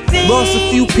crazy. Lost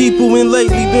a few people and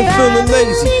lately been feeling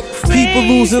lazy. People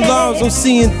losing lives, I'm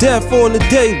seeing death on the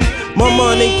daily. My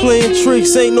mind ain't playing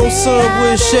tricks, ain't no sun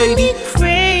where it's shady.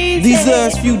 These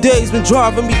last few days been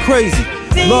driving me crazy.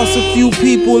 Lost a few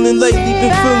people and lately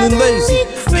been feeling lazy.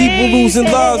 People losing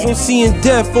lives, I'm seeing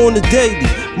death on the daily.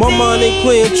 My mind ain't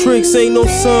playing tricks, ain't no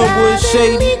sun where it's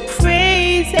shady.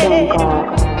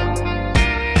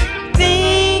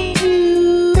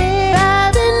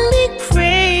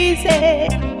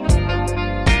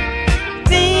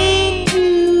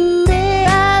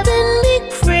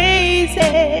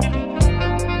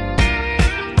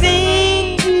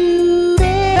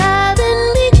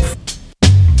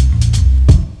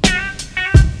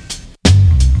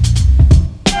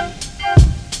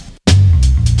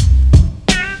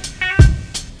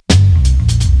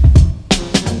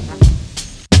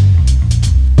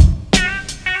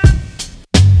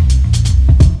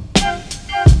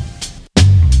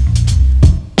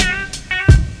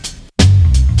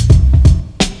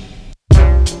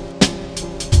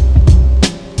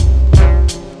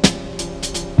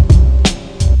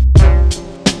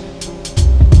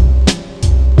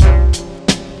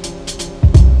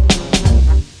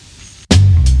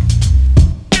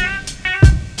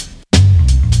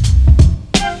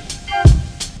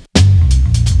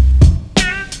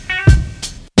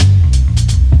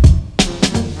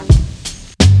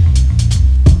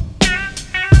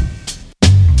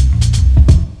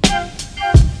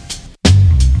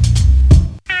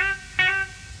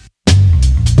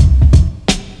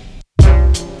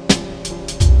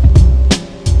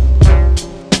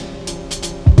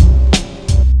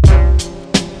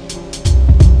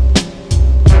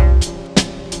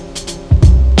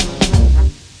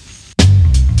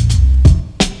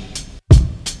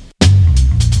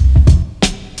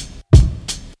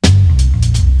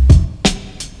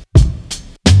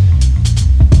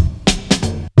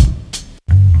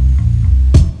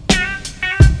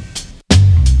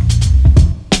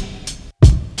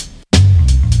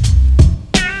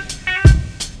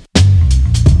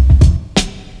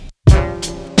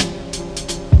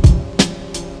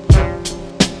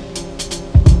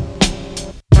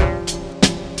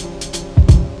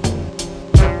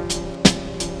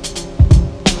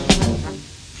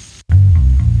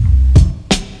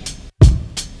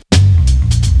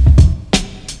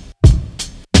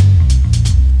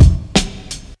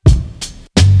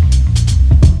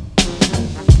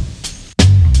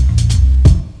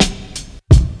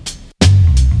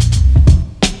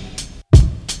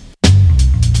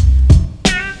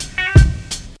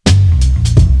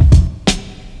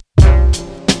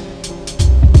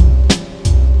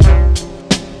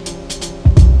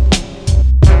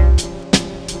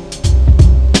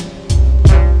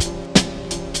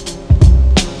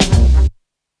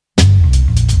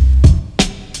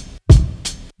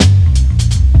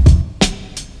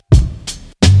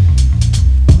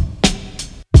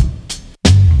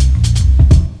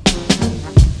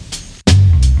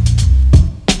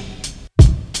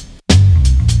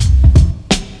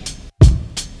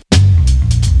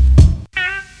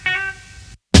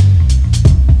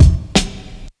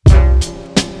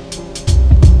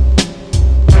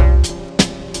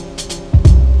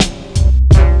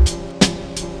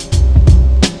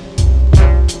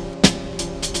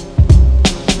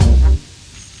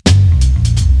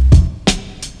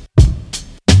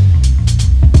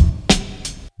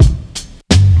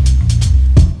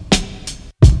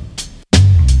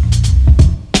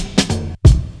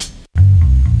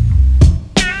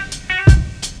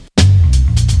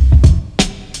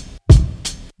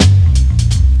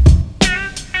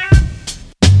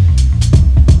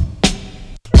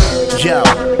 Yo.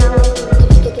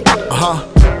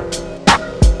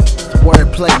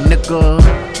 Wordplay, nigga.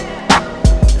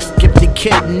 Skip the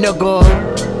kid, nigga.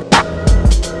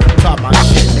 Talk my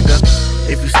shit, nigga.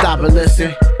 If you stop and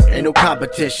listen, ain't no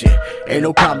competition. Ain't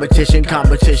no competition,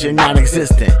 competition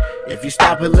non-existent. If you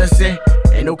stop and listen,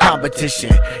 ain't no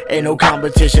competition. Ain't no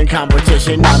competition,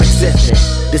 competition non-existent.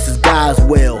 This is God's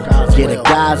will. Yeah, the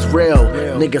God's real.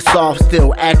 Nigga soft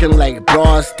still, acting like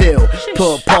broad still.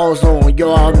 Put pause on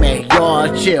y'all, man,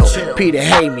 y'all chill. Peter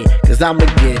hate me, cause I'ma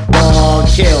get dog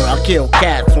killed. I'll kill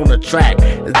cats on the track,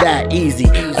 it's that easy.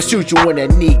 I shoot you in the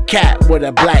kneecap with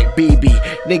a black BB.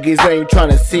 Niggas ain't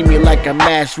tryna see me like a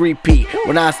mass repeat.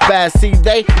 When I spaz see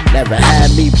they never had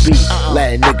me beat.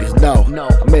 Letting niggas know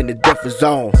I'm in a different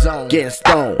zone. Getting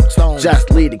stoned,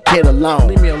 just leave the kid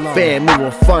alone. Fan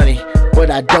moving funny, but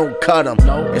I don't cut him.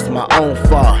 It's my own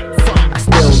fault. I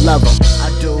still love him.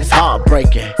 It's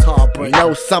heartbreaking. You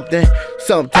know something?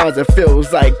 Sometimes it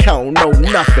feels like I don't know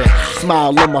nothing.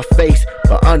 Smile on my face,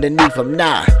 but underneath I'm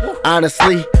not.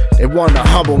 Honestly, they wanna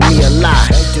humble me a lot.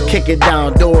 Kicking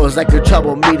down doors like they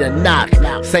trouble me to knock.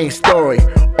 Same story,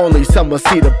 only some will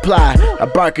see the plot.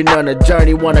 Embarking on a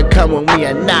journey, wanna come with me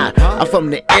or not. I'm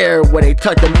from the air where they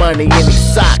tuck the money in their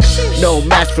socks. No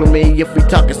match for me if we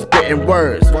talking spitting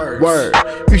words. Word,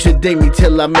 you should dig me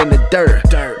till I'm in the dirt.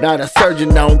 Not a surgeon,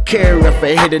 don't care if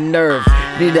I hit a nerve.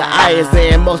 Need the eyes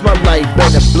and most my life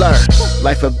been a blur.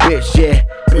 Life a bitch, yeah,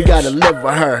 we gotta live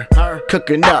with her.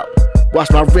 Cooking up, watch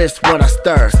my wrist when I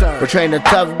stir. Portraying a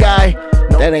tough guy,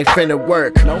 that ain't finna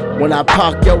work. When I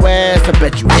park your ass, I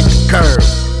bet you hit the curb.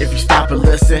 If you stop and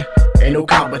listen, ain't no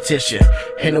competition.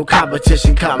 Ain't no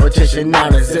competition, competition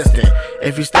non-existent.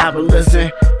 If you stop and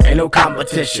listen, ain't no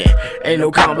competition. Ain't no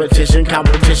competition,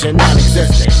 competition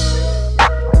non-existent.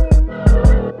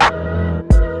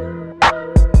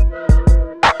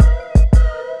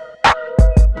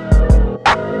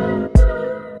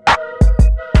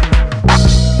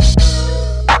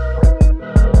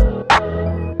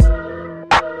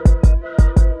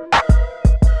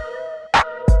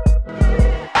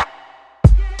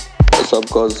 What's up,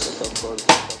 cuz?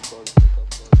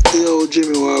 Yo,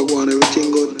 Jimmy, Wagwan,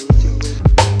 everything good?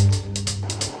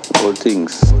 All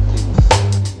things.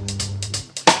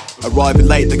 Arriving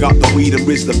late, they got the weed and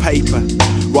Riz the paper.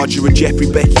 Roger and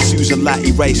Jeffrey, Becky, Susan,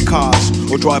 Latty race cars.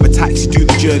 Or drive a taxi, do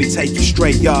the journey, take you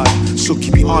straight yard.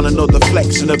 Sucky be on another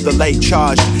flexing of the late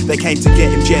charge. They came to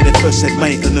get him, Jennifer said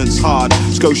maintenance hard.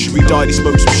 Scotia, he died, he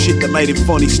smoked some shit that made him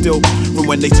funny still. From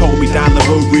when they told me down the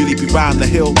road, really be round the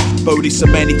hill. Bodie, so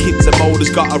many kids and molders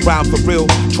got around for real.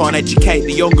 Try and educate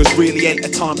the youngers, really ain't a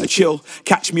time to chill.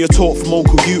 Catch me a talk from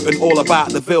Uncle Newton, all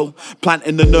about the Ville.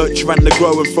 Planting the nurture and the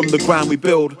growing from the ground we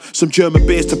build. Some German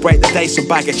beers to break the day, some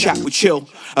bag of chat we chill.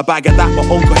 A bag of that, my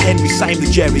Uncle Henry, same the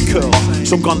Jerry Curl.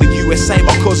 Some gone the USA,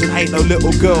 my cousin ain't no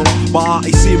little girl. My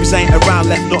auntie series ain't around,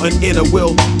 left nothing in a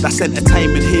will. That's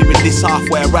entertainment hearing this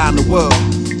halfway around the world.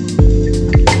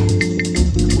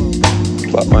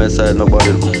 But my side,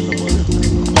 nobody.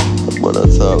 But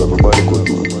that's all, everybody good,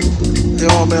 man.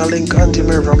 Yo, man, I link Auntie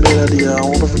Mary from the other day. I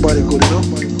hope everybody good, you know?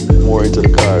 More into the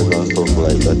cars and stuff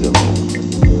like that, you know.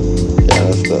 You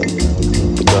understand?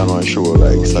 Put on one show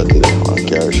like Saturday, on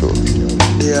car show.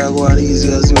 Yeah, go on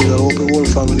easy as usual. Hope the whole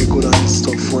family good and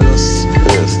stuff for us.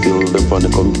 Yeah, still up on the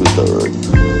computer work.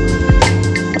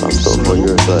 And stuff so, on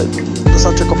your side. Just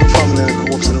have to check up the family and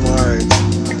hope them alright.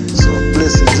 So,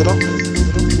 blessings, you know?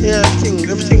 Yeah,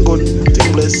 everything good.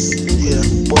 Everything blessed. Yeah,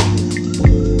 but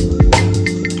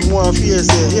more of you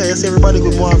say, yeah, yes, everybody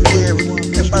good. More of you,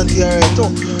 if Auntie alright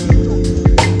too.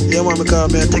 Yeah, man,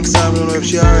 because I text her, I don't know if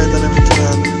she alright and everything,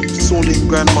 and soothing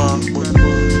grandma, but,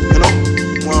 you know,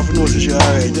 more of you know if she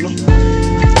alright, you know.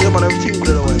 Yeah, man, everything good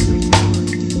otherwise.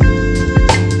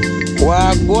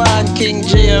 Wagwan, King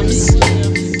James,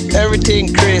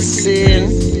 everything Chris seen.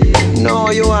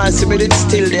 No, you want to see me, it's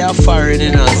still there foreign,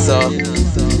 you know, so.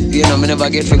 You know, me never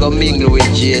get to go mingle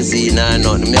with Jay-Z, nah,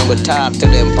 nothing. Me go talk to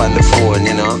them on the phone,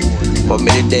 you know. But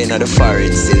me the day in the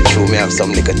foreign still true. Me have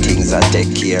some little things I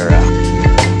take care of.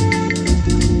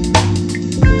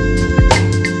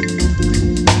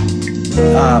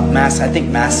 I think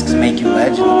masks make you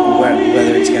legend.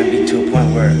 Whether it's gonna be to a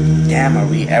point where, damn, are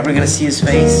we ever gonna see his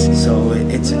face? So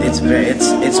it's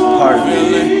part of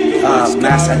it. I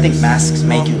think masks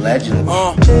make you legend.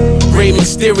 Ray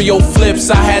Mysterio flips,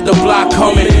 I had the block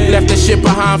coming. Left the shit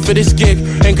behind for this gig,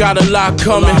 and got a lot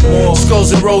coming.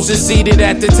 Skulls and roses seated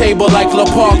at the table like La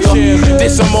Parker.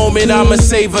 This a moment I'ma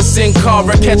savor, Sin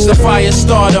Cara, catch the fire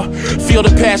starter. Feel the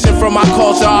passion from my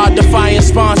culture, our defiant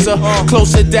sponsor.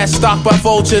 Close to death, stalked by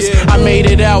vultures, I made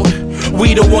it out.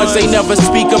 We the ones they never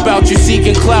speak about. You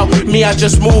seeking clout, me I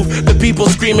just move. The people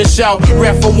scream and shout.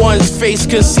 Rap for one's face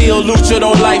concealed,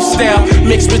 luchador lifestyle.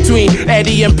 Mixed between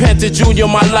Eddie and Penta Jr.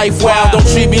 My life wild. Don't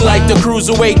treat me like the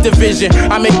cruiserweight division.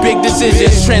 I make big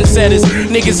decisions, trendsetters.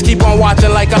 Niggas keep on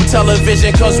watching like I'm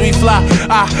television. Cause we fly,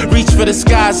 I reach for the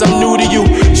skies. I'm new to you.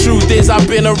 Truth is I've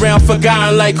been around,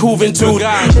 forgotten like Juventud.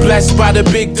 Blessed by the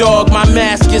big dog, my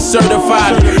mask is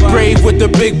certified. Brave with the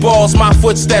big balls, my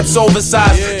footsteps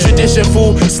oversized. Tradition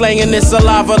fool, slanging this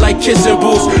saliva like kissing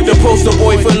booths. The poster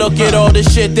boy for look at all the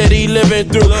shit that he living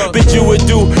through. Bitch you would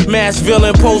do, mass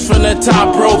villain post from the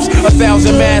top ropes.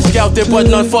 1,000 masks out there but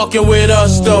none fucking with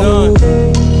us though.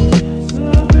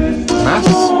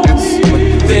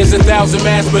 There's 1,000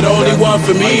 masks but only one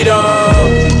for me though.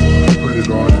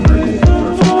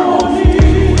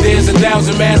 There's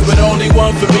 1,000 masks but only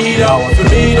one for me though. For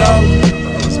me though.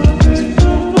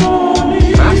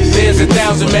 There's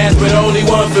 1,000 masks but only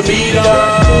one for me though.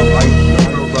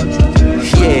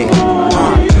 Yeah.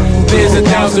 There's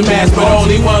 1,000 masks but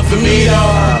only one for me though.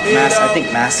 I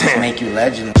think masks make you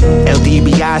legend.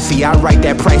 LDBIC, I write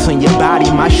that price on your body.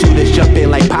 My shooters jump in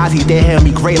like posse, they held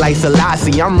me great like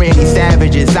Selassie. I'm Randy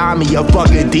Savage inside me, a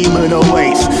fucking demon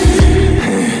awaits.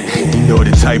 You know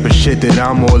the type of shit that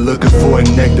I'm all looking for. A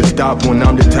neck to stop when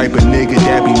I'm the type of nigga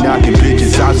that be knocking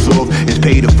bitches out off. It's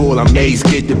paid to fall, I'm Ace,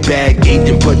 get the bag, ate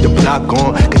and put the block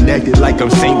on. Connected like I'm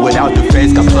Saint without the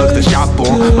fence, got plugs to shop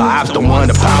on. My ops don't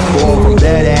wanna pop on, from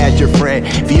better as your friend.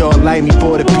 If you don't like me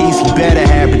for the piece, you better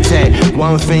have protect.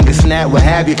 One finger snap will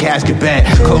have your casket back.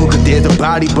 Cold cause there's a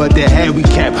body, but the head we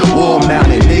kept. Wall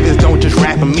mounted, niggas don't just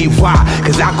rap on me, why?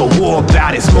 Cause I go war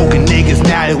about it, smoking niggas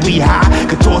now that we high.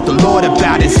 Could talk the Lord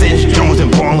about it since Jones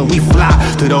and Ballin', we fly.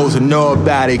 To those who know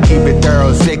about it, keep it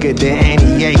thorough, sicker than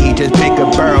any Yankee. Just pick a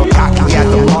barrel, cocky as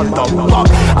the motherfucker.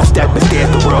 I step and stare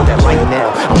at the world that light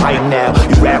now. I'm right now,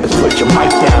 you rappers put your mic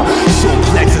down.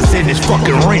 Suplexes in this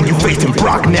fucking ring, you facing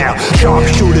Brock now.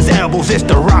 Sharpshooters, elbows, it's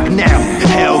the rock now.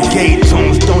 Hellgate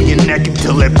tunes, on your neck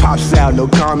until it pops out. No,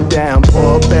 calm down,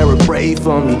 Paul Bearer, pray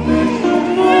for me.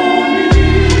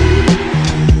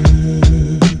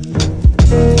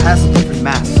 Has a different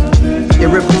mask. It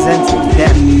represents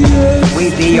them, the way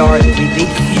they are, the way they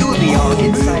feel they are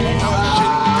inside and out.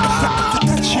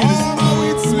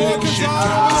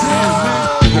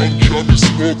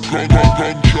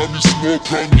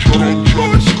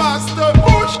 Bushmaster,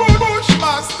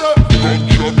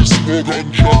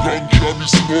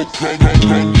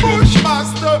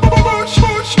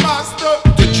 Bushmaster.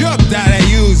 The drug that I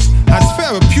use has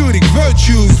therapeutic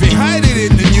virtues. They hide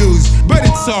it in the news, but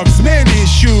it solves many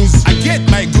issues. I get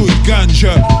my good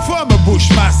ganja from a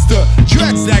Bushmaster.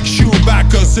 Dreads like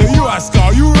Chewbacca, so you ask,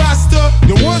 are you Rasta?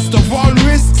 The worst of all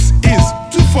risks is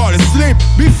to fall asleep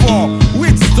before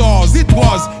with stars. It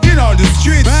was in all the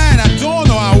streets. Man, I don't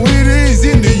know how it is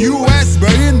in the US,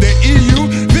 but in the EU,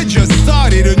 they just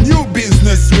started a new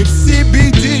business with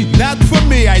CBD. Not for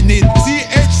me, I need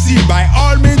THC by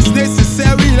all means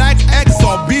necessary, like X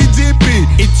or BDP.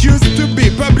 It used to be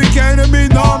public enemy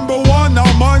 #1.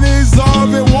 Now money is all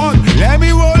they want. Let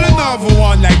me roll another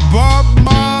one like Bob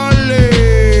Marley.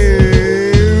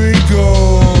 Here we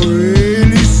go,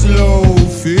 really slow.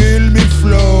 Feel me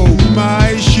flow.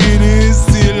 My shit is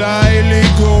still highly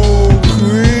gold,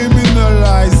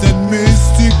 criminalized and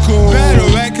mystical. Better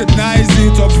recognize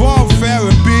it. Of all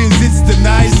therapies, it's the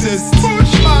nicest.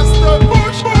 Bushmaster,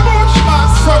 Bushmaster.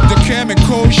 Fuck the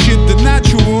chemical shit, the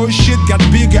natural shit got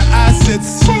bigger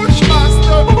assets.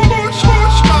 Bushmaster,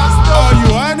 Bushmaster. All you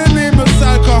anonymous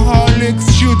alcoholics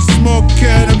should smoke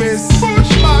cannabis.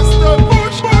 Bushmaster,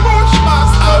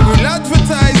 Bushmaster. I will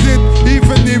advertise it,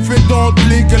 even if it don't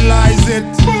legalize it.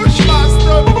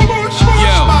 Bushmaster, Bushmaster.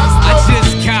 Yo, I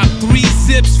just copped 3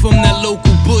 zips from that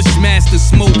local Bushmaster.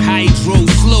 Smoke hydro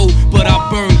slow, but I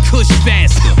burn kush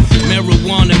faster.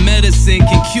 Marijuana medicine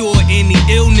can cure any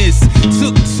illness.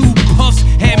 Took 2 puffs,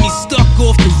 had me stuck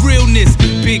off the realness.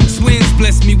 Big twins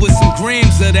blessed me with some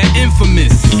grams of that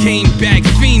infamous. Came back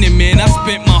fiending, man, I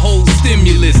spent my whole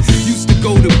stimulus. Used to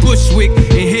go to Bushwick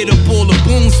and hit up all the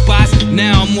boom spots.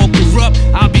 Now I'm all corrupt,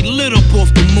 I'll be lit up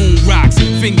off the moon rocks.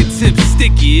 Fingertips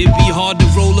sticky, it'd be hard to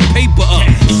roll a paper up.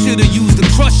 Should've used the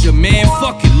crusher, man,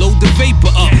 fuck it, load the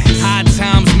vapor up. High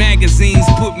Times magazines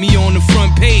put me on the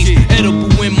front page.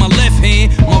 Edible in my left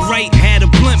hand, my right had a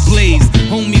blunt blaze.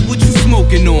 Homie, what you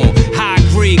smoking on? High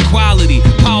grade quality,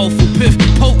 powerful piff,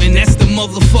 potent, that's the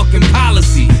motherfucking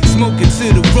policy. Smoking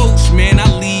to the roach, man, I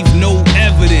leave no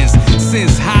evidence.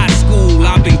 Since high school,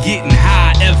 I've been getting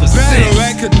high ever since. Better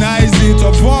recognize it.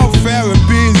 Of all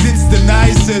therapies, it's the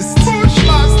nicest.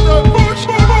 Bushmaster,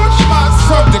 Bushmaster.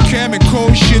 Fuck the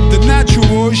chemical shit, the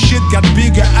natural shit got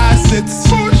bigger assets.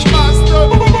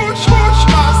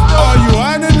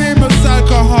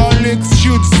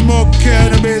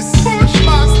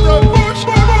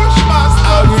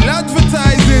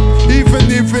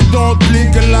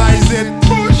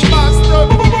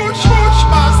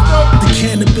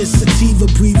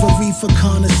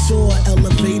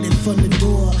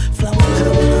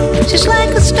 Just like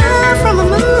a star from a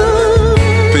moon.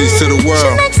 Peace to the She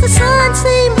world. makes the sun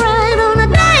seem bright on a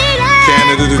day.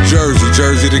 Canada to Jersey,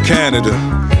 Jersey to Canada.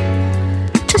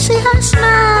 To see her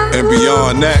smile. And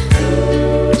beyond that.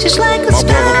 Just like a My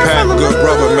brother Pat, good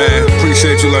brother, man.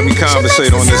 Appreciate you letting me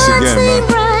conversate on this again, man.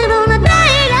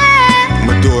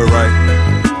 I'ma do it right.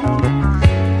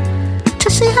 To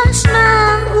see her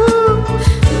smile.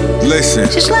 Listen,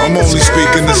 I'm only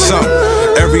speaking to some.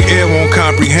 Every ear won't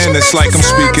comprehend, it's like I'm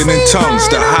speaking in tongues.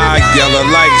 The high yellow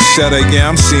light shutter, yeah,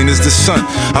 I'm seen as the sun.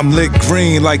 I'm lit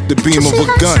green like the beam of a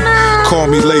gun. Call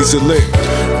me laser lit.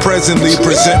 Presently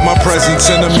present my presence,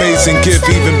 an amazing gift.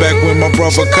 Even back when my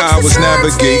brother Kai was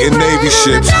navigating Navy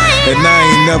ships. And I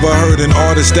ain't never heard an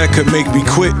artist that could make me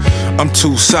quit. I'm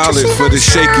too solid for the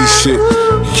shaky shit.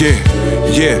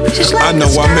 Yeah, I know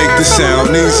I make the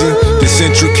sound easy. This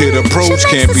intricate approach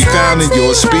can't be found in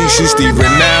your species. The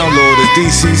renowned Lord of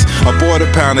DC's. I bought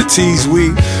a pound of teas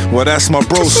weed. Well, that's my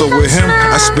bro, so with him,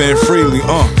 I spend freely.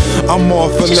 I'm more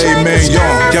filet mignon.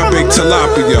 Y'all big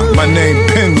tilapia. My name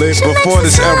been lit before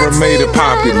this era made it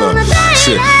popular.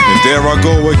 Shit, and there I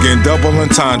go again, double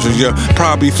entendre. Yeah,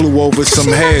 probably flew over some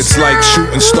heads like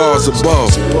shooting stars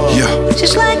above. Yeah.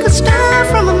 Just like a star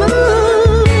from a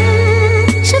moon.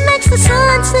 She makes the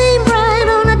sun seem bright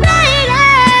on a day.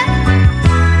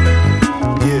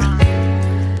 Yeah.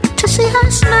 To see her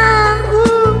smile.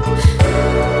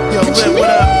 Yo, Lil, what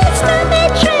up?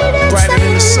 Brighter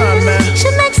than the sun, man. She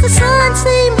makes the sun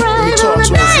seem bright. Let me talk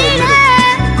to him for a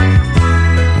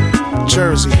minute.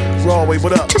 Jersey, Broadway,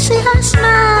 what up? To see her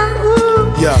smile.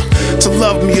 Yeah, to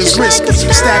love me is risky.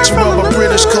 Statue of a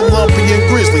British Columbian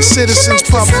grizzly. Citizens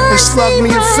puff, they slug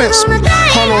me and fence me.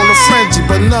 Hunt on a frenzy,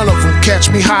 but none of them catch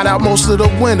me hot out most of the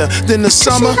winter. Then the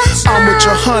summer, I'm with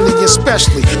your honey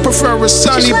especially. Prefer it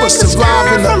sunny, but survive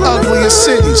in the ugliest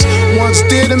cities. Once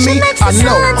dear to me, I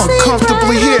know,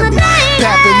 uncomfortably hear me.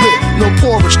 Pappin' lit, no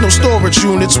porridge, no storage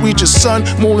units. We just sun,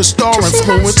 moon, and star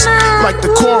influence. Like the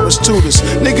chorus tutors.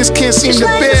 Niggas can't seem to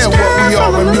bear what we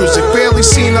are in music. Barely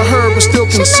seen or heard, but still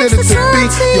considered to be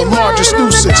your largest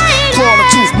nuisance. Claw the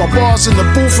tooth, my bars in the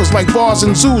booth is like bars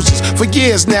and zoozes. For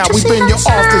years now, we've been your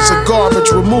authors of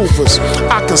garbage removers.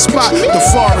 I can spot the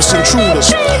forest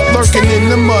intruders, lurking in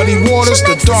the muddy waters,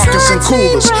 the darkest and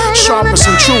coolest, sharpest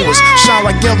and truest. Shine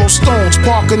like yellow stones,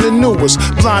 parking the newest,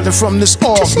 blinded from this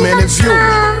augmented view.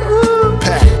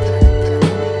 Pat.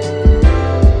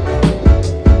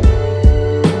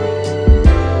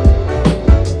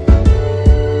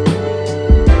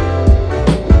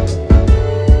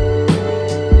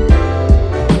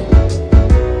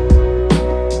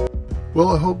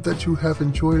 Well, I hope that you have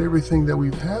enjoyed everything that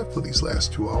we've had for these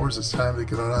last 2 hours. It's time to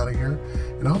get on out of here.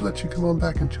 And I hope that you come on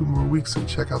back in 2 more weeks and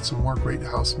check out some more great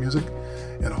house music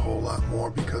and a whole lot more,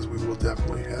 because we will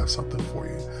definitely have something for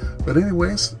you. But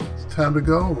anyways, it's time to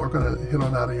go. We're going to hit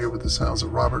on out of here with the sounds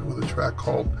of Robert with a track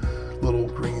called Little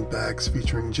Green Bags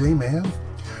featuring J-Man.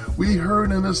 We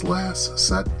heard in this last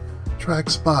set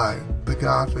tracks by The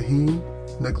God Fahim,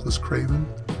 Nicholas Craven,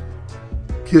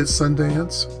 Kid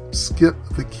Sundance, Skip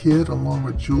the Kid along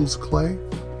with Jules Clay,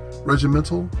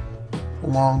 Regimental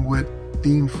along with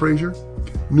Dean Frazier,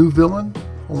 New Villain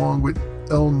along with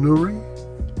El Nuri,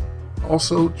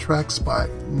 also tracks by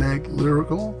Neg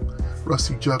Lyrical,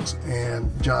 Rusty Jux and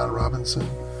John Robinson,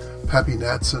 Pappy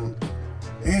Natson,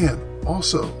 and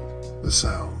also the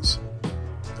sounds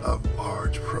of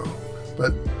Large Pro.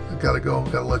 But I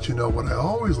gotta let you know what I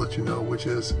always let you know, which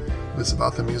is if it's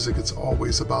about the music, it's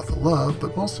always about the love.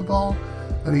 But most of all,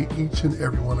 I need each and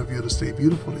every one of you to stay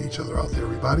beautiful to each other out there,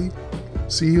 everybody.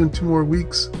 See you in 2 more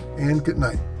weeks, and good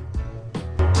night.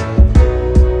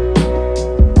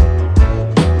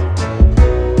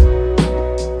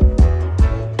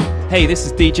 Hey, this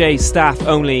is DJ Staff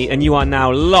Only, and you are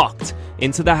now locked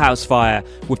into the house fire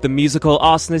with the musical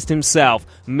arsonist himself,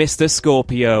 Mr.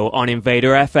 Scorpio, on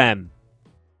Invader FM.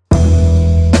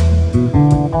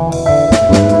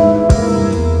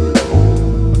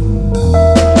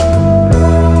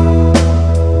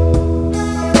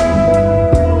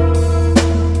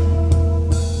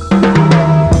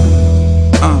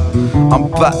 I'm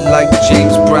back like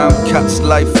James Brown, cat's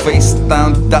life face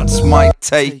down, that's my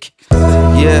take.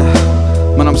 Yeah,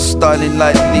 man, I'm styling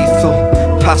like lethal,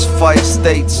 past 5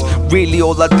 states. Really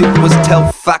all I did was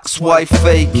tell facts, why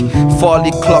fake.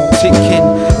 Farley clock ticking,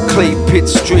 clay pit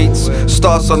streets.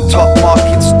 Stars on top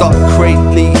market, stock crate,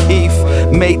 Lee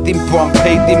Heath. Made in Brom,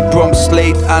 paid in Brom,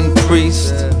 Slade and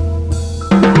Priest.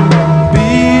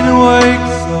 Been awake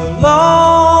so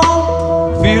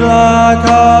long, feel like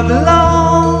I belong.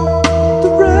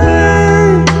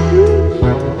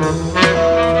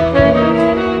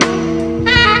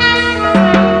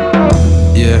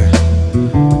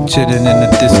 chilling in the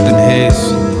distant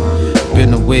haze.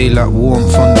 Been away like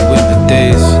warmth on the winter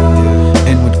days.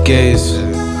 Inward gaze,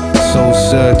 soul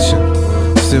searching,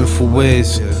 sinful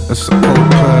ways. That's a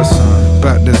cold person,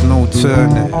 back there's no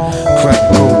turning. Crack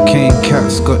cocaine,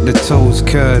 cats got the toes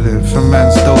curling. For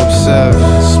man's dope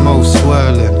serving, smoke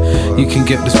swirling. You can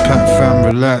get this pack fam,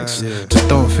 relax. Just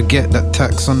don't forget that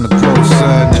tax on the gross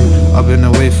earning. I've been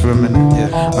away for a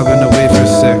minute, I've been away for a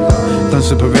sec. Done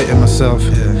separating myself.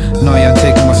 No, yeah, I'm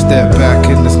taking my step back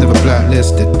and it's never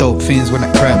blacklisted. Dope fiends when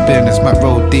I crap in, it's my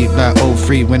roll deep like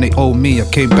 03. When they owe me, I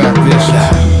came back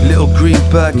vicious. Little green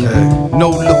bag, no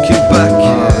looking back.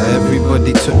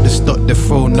 Everybody took the stock, they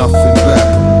throw nothing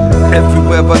back.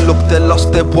 Everywhere I look, they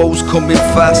lost their woes coming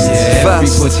fast,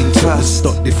 fast. Everybody took the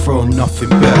stock, they throw nothing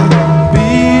back.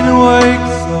 Been awake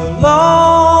so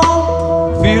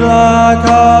long, feel like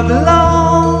I belong.